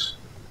ambitious.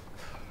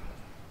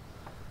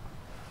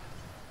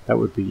 That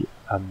would be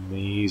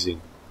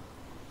amazing.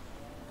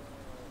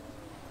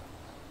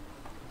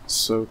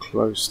 So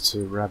close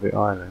to Rabbit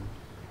Island.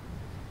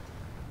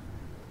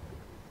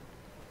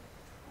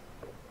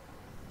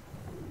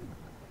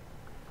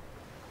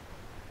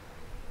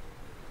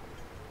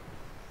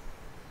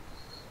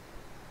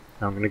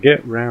 Now I'm going to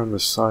get round the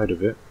side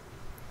of it,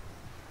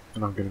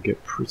 and I'm going to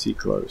get pretty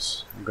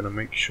close. I'm going to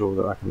make sure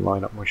that I can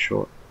line up my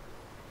shot,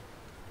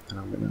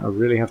 and I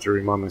really have to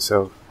remind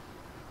myself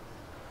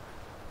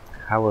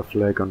how a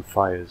flare gun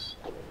fires.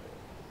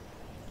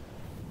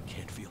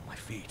 Can't feel my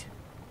feet.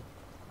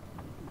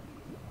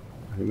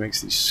 And it makes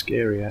these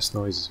scary ass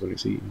noises when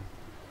it's eating.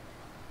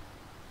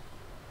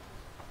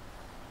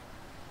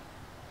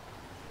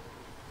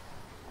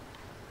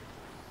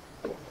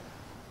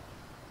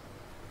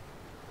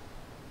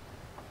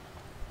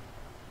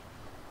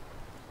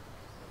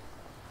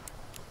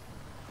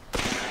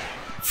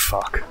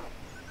 Fuck.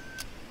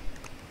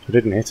 I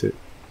didn't hit it.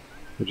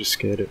 I just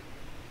scared it.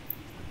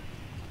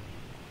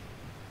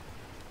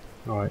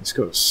 Alright, it's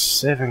got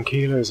 7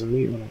 kilos of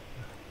meat on it.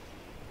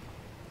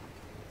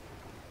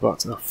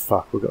 But, oh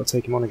fuck, we've got to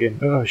take him on again.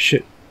 Oh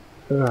shit.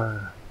 He's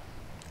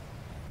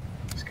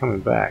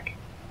coming back.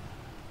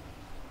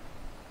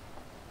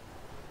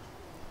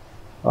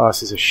 Oh,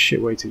 this is a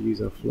shit way to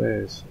use our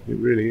flares. It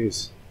really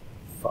is.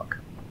 Fuck.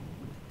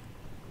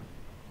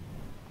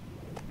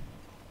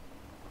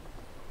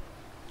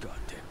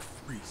 Goddamn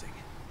freezing.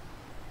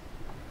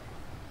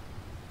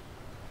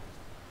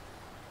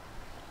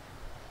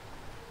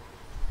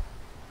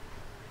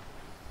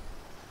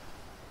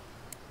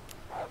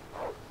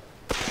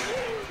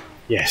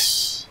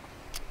 Yes.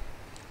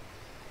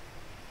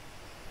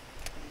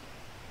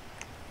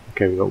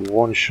 Okay, we've got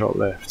one shot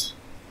left.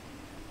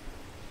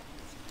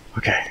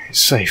 Okay, it's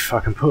safe.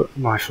 I can put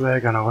my flare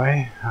gun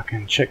away. I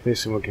can check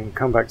this and we can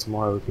come back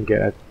tomorrow. We can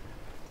get a...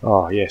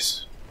 Oh,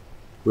 yes.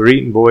 We're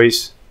eating,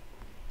 boys.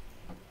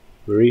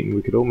 We're eating.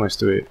 We could almost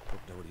do it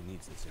Hope nobody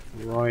needs this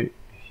anymore. right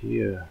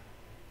here.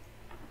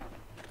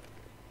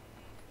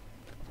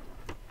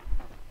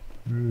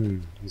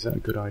 Is that a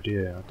good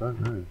idea? I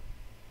don't know.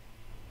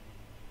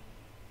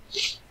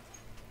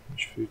 How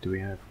much food do we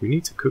have? We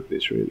need to cook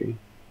this, really.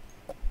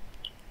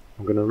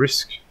 I'm going to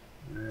risk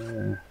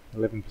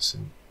 11%.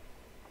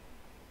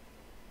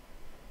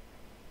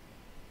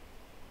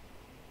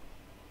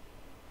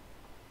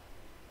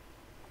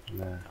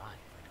 No. Die if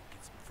I don't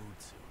get some food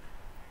soon.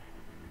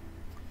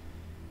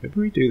 Maybe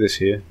we do this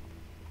here.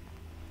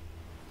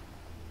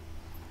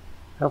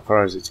 How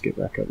far is it to get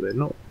back up there?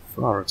 Not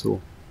far at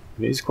all.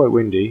 And it is quite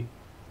windy,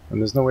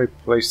 and there's no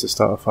place to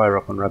start a fire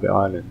up on Rabbit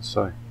Island,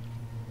 so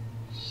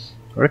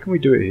I reckon we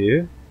do it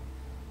here.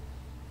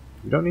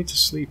 We don't need to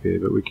sleep here,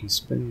 but we can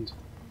spend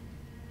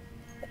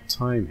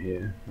time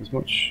here. As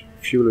much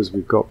fuel as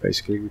we've got,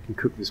 basically, we can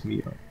cook this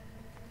meat up.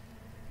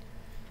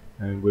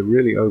 And we're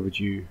really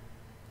overdue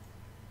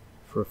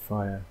for a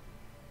fire.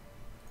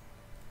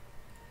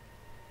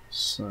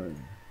 So,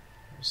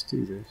 let's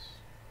do this.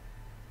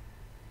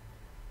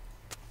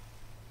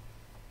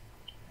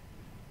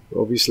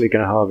 We're obviously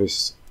going to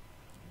harvest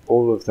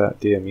all of that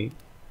deer meat.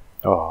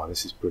 Oh,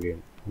 this is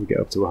brilliant. We get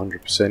up to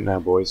 100% now,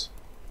 boys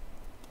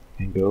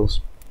and girls.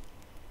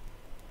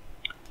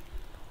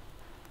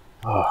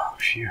 Oh,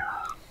 phew.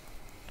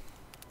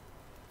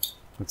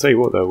 I'll tell you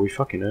what though, we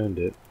fucking earned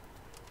it.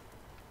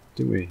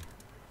 Didn't we?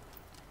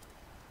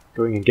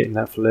 Going and getting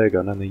that flare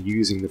gun and then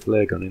using the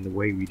flare gun in the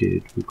way we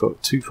did. We've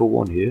got 2 for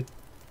 1 here.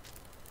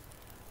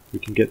 We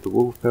can get the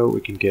wolf pelt, we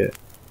can get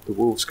the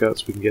wolf's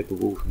guts, we can get the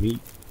wolf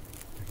meat.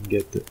 We can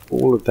get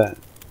all of that.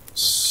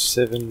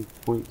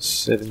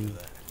 7.7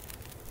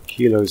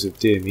 kilos of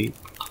deer meat.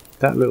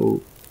 That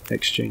little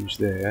exchange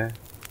there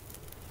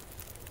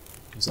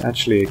is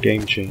actually a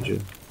game changer.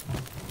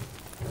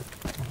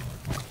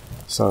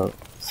 So,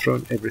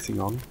 thrown everything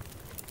on.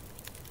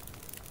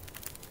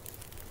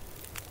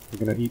 We're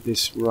going to eat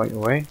this right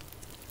away.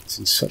 It's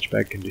in such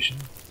bad condition,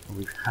 and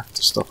we have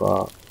to stop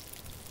our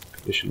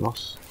condition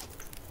loss.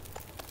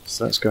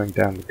 So that's going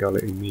down the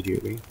gullet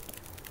immediately.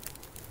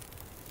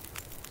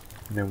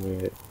 And then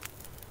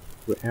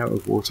we're out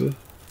of water,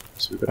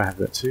 so we've got to have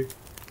that too.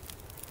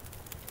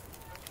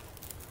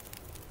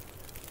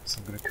 So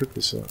I'm going to cook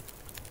this up.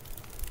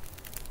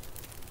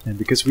 And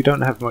because we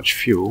don't have much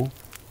fuel,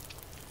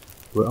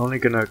 we're only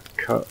going to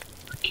cut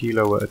a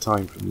kilo at a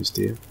time from this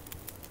deer.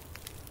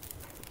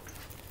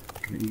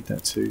 I'm going to eat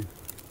that too.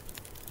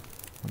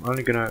 I'm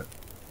only going to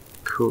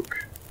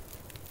cook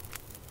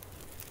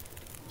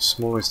the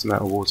smallest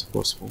amount of water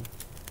possible.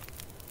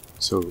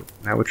 So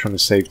now we're trying to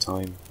save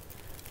time,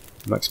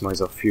 maximize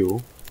our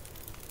fuel.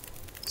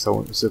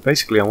 So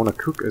basically I want to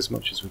cook as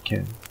much as we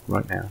can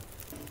right now.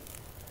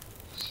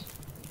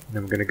 And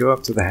then we're going to go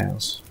up to the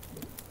house.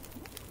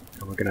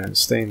 And we're going to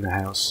stay in the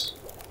house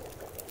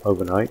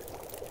overnight.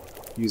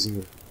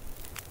 Using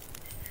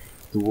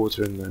the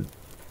water and the...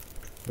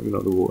 maybe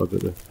not the water,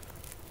 but the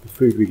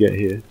food we get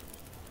here.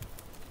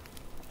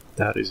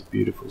 That is a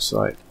beautiful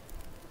sight.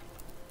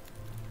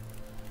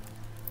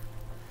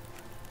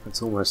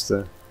 It's almost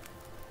a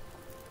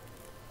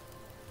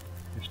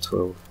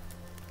F12.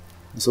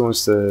 It's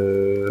almost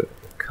a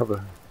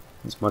cover.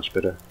 It's much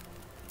better.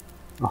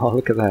 Oh,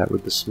 look at that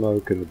with the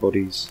smoke and the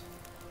bodies.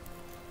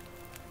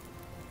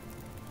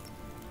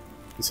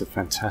 It's a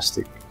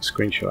fantastic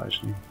screenshot,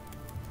 actually.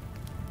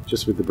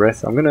 Just with the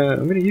breath. I'm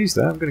gonna use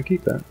that. I'm gonna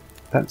keep that.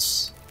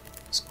 It's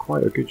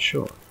quite a good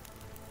shot.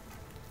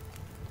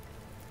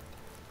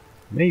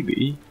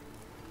 Maybe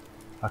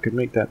I could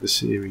make that the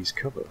series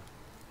cover.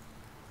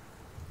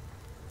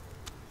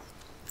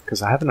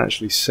 Because I haven't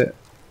actually set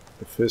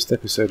the first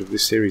episode of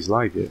this series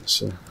live yet,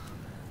 so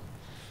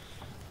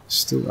it's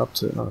still up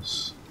to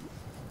us.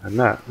 And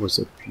that was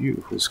a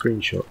beautiful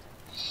screenshot.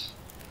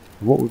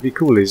 And what would be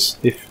cool is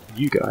if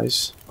you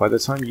guys, by the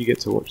time you get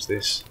to watch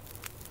this,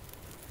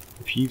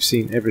 if you've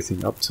seen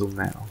everything up till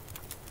now,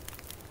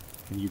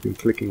 and you've been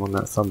clicking on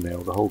that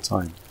thumbnail the whole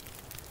time,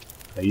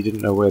 and you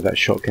didn't know where that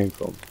shot came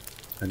from,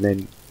 and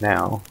then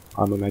now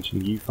I'm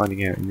imagining you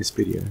finding out in this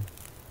video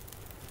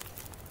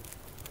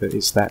that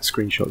it's that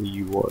screenshot that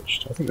you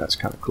watched. I think that's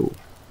kind of cool.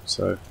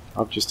 So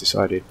I've just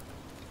decided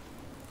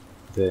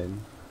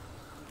then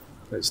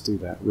let's do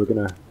that. We're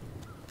gonna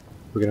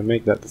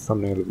make that the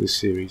thumbnail of this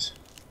series.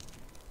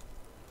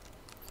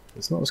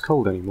 It's not as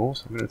cold anymore,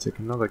 so I'm gonna take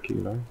another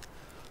kilo.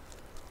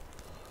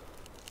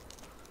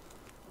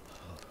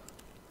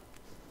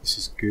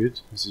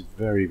 good. This is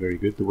very, very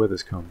good. The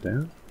weather's calmed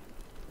down.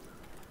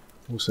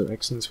 Also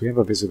excellent. So we have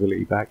our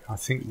visibility back. I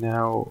think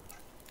now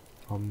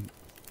I'm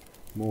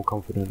more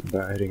confident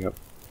about heading up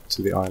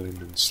to the island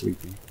and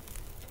sleeping.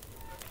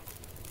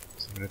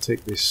 So I'm going to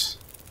take this.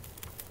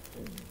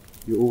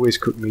 You always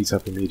cook meat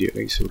up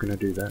immediately, so we're going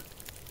to do that.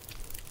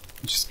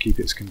 Just keep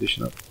its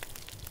condition up.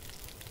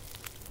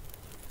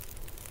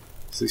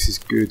 So this is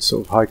good,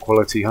 sort of high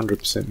quality,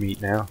 100%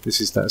 meat now.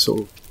 This is that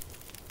sort of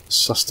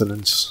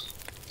sustenance.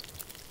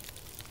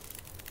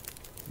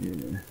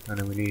 Yeah, and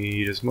then we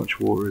need as much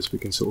water as we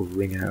can sort of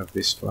wring out of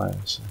this fire.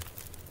 So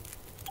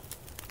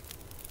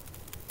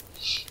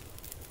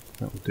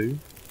that will do.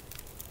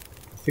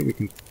 I think we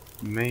can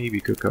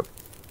maybe cook up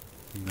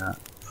that.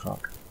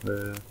 Fuck.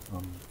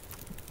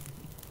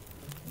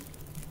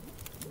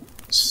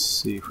 Let's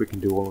see if we can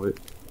do all of it.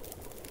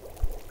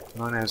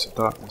 9 hours of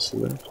darkness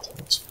left.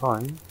 That's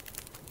fine.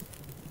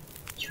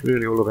 It's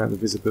really all about the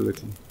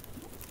visibility.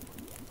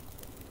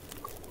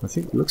 I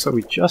think it looks like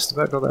we just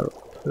about got that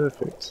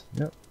perfect.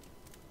 Yep.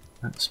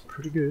 That's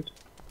pretty good.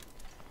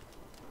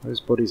 Those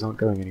bodies aren't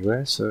going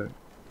anywhere, so...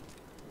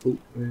 Oh,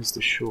 there's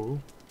the shore.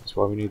 That's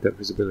why we need that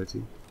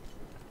visibility.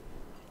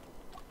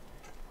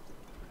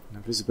 Now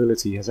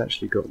visibility has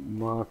actually got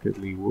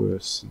markedly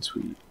worse since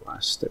we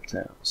last stepped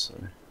out, so...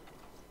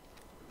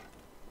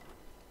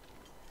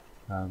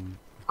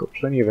 We've got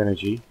plenty of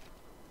energy.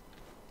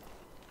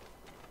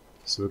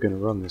 So we're going to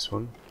run this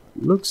one.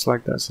 Looks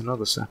like that's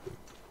another sapling.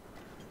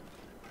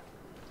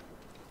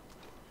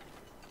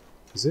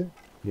 Is it?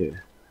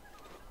 Yeah.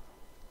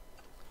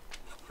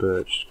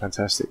 Birch,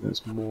 fantastic.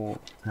 That's more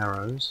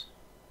arrows.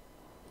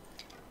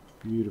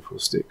 Beautiful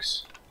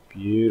sticks.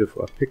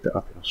 Beautiful. I picked that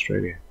up in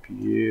Australia.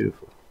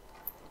 Beautiful.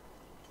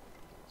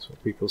 That's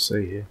what people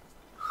say here.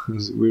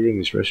 We were in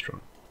this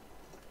restaurant,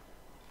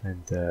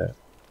 and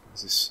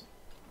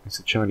it's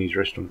a Chinese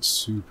restaurant,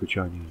 super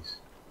Chinese.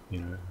 You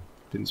know,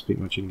 didn't speak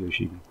much English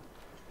even.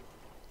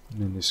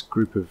 And then this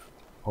group of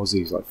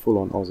Aussies, like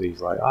full-on Aussies,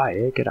 like,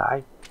 "Aye,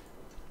 g'day."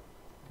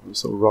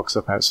 Sort of rocks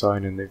up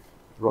outside, and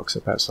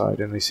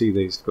they see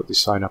they've got this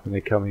sign up, and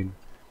they come in,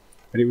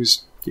 and it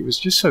was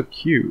just so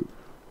cute,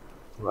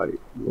 like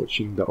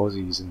watching the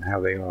Aussies and how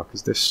they are,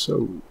 because they're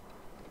so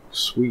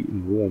sweet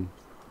and warm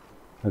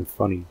and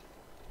funny.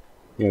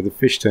 You know, the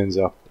fish turns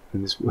up,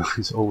 and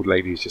this old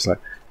lady is just like,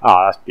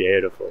 "Ah, that's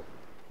beautiful.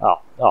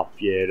 Oh,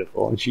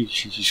 beautiful," and she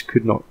just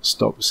could not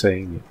stop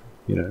saying it.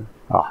 You know,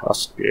 "Ah,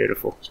 that's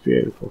beautiful. It's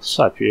beautiful.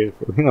 So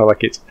beautiful." You know,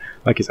 like it's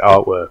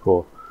artwork,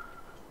 or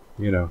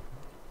you know,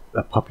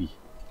 a puppy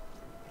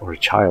or a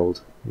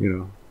child, you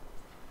know.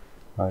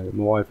 My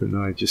wife and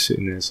I just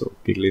sitting there sort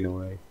of giggling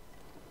away.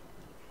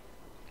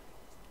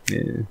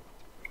 Yeah,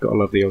 gotta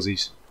love the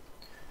Aussies.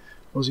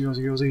 Aussie,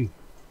 Aussie, Aussie.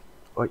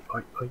 Oi.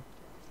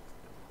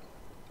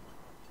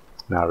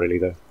 Nah, really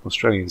though,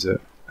 Australians are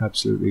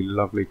absolutely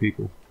lovely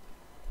people,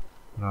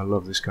 and I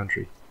love this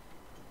country.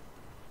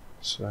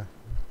 So,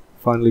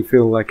 finally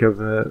feel like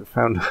I've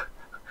found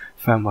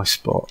my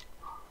spot,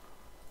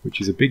 which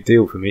is a big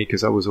deal for me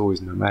because I was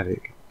always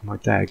nomadic. My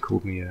dad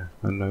called me a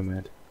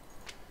nomad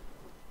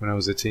when I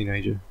was a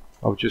teenager.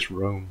 I would just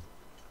roam,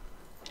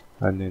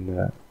 and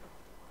then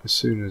as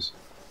soon as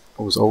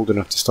I was old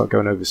enough to start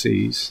going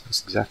overseas,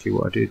 that's exactly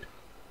what I did.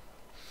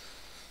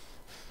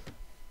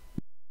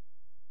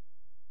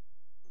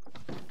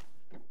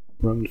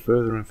 Run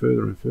further and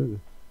further and further.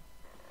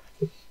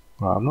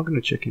 Right, I'm not going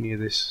to check any of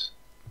this.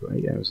 I've got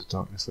 8 hours of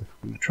darkness left.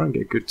 I'm going to try and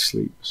get good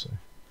sleep. So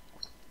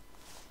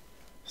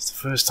it's the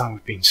first time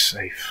we've been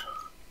safe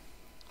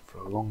for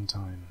a long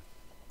time.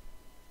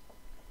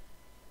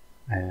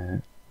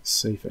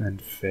 Safe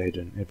and fed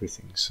and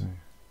everything, so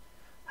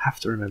have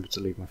to remember to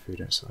leave my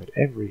food outside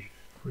every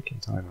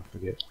freaking time. I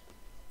forget,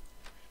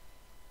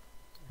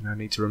 and I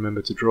need to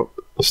remember to drop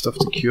the stuff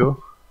to cure.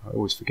 I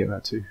always forget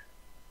that too.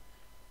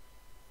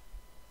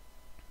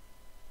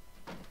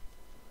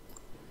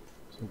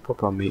 So we'll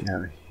pop our meat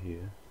out of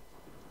here.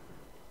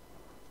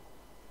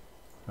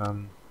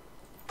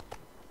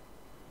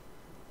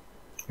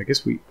 I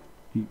guess we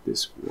eat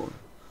this one.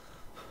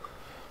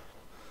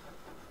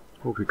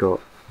 What have we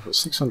got? I've got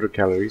 600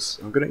 calories.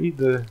 I'm going to eat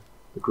the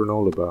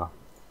granola bar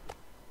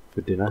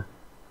for dinner.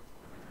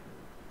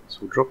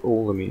 So we'll drop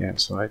all the meat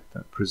outside.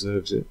 That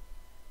preserves it.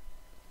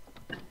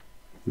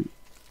 We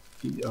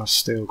eat our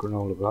stale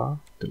granola bar.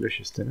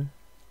 Delicious dinner.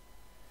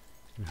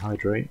 We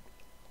hydrate.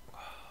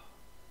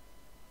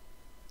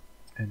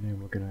 And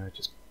then we're going to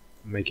just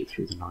make it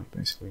through the night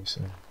basically.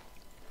 So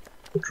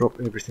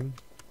drop everything.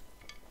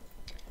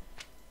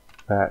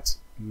 That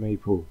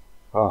maple.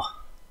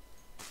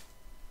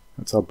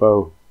 That's our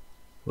bow.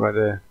 Right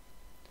there,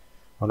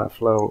 on that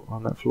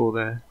floor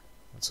there,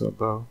 that's our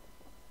bow.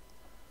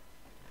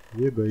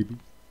 Yeah, baby.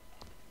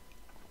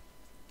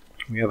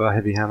 We have our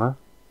heavy hammer.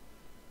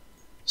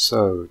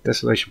 So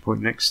desolation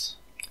point next.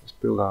 Let's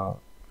do our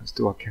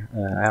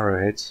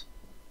arrowheads,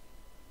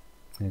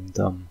 and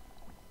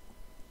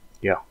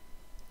yeah,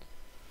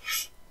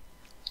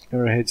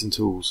 arrowheads and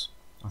tools.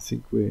 I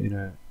think we're in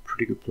a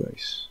pretty good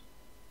place.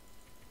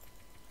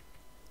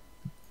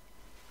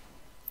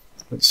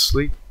 let's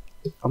sleep.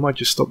 I might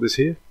just stop this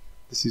here.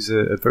 This is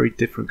a very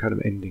different kind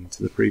of ending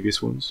to the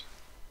previous ones,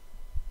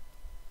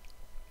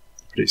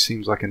 but it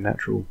seems like a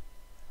natural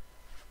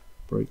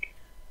break.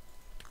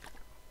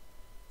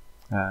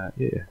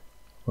 Yeah,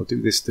 I'll do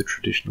this the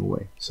traditional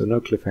way, so no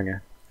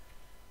cliffhanger.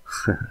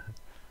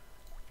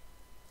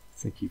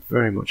 Thank you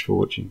very much for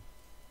watching.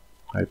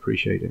 I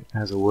appreciate it,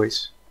 as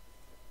always.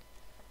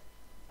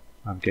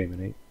 I'm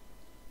GamerNate,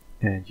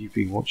 and you've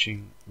been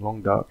watching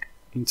Long Dark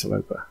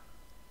Interloper.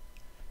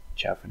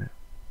 Ciao for now.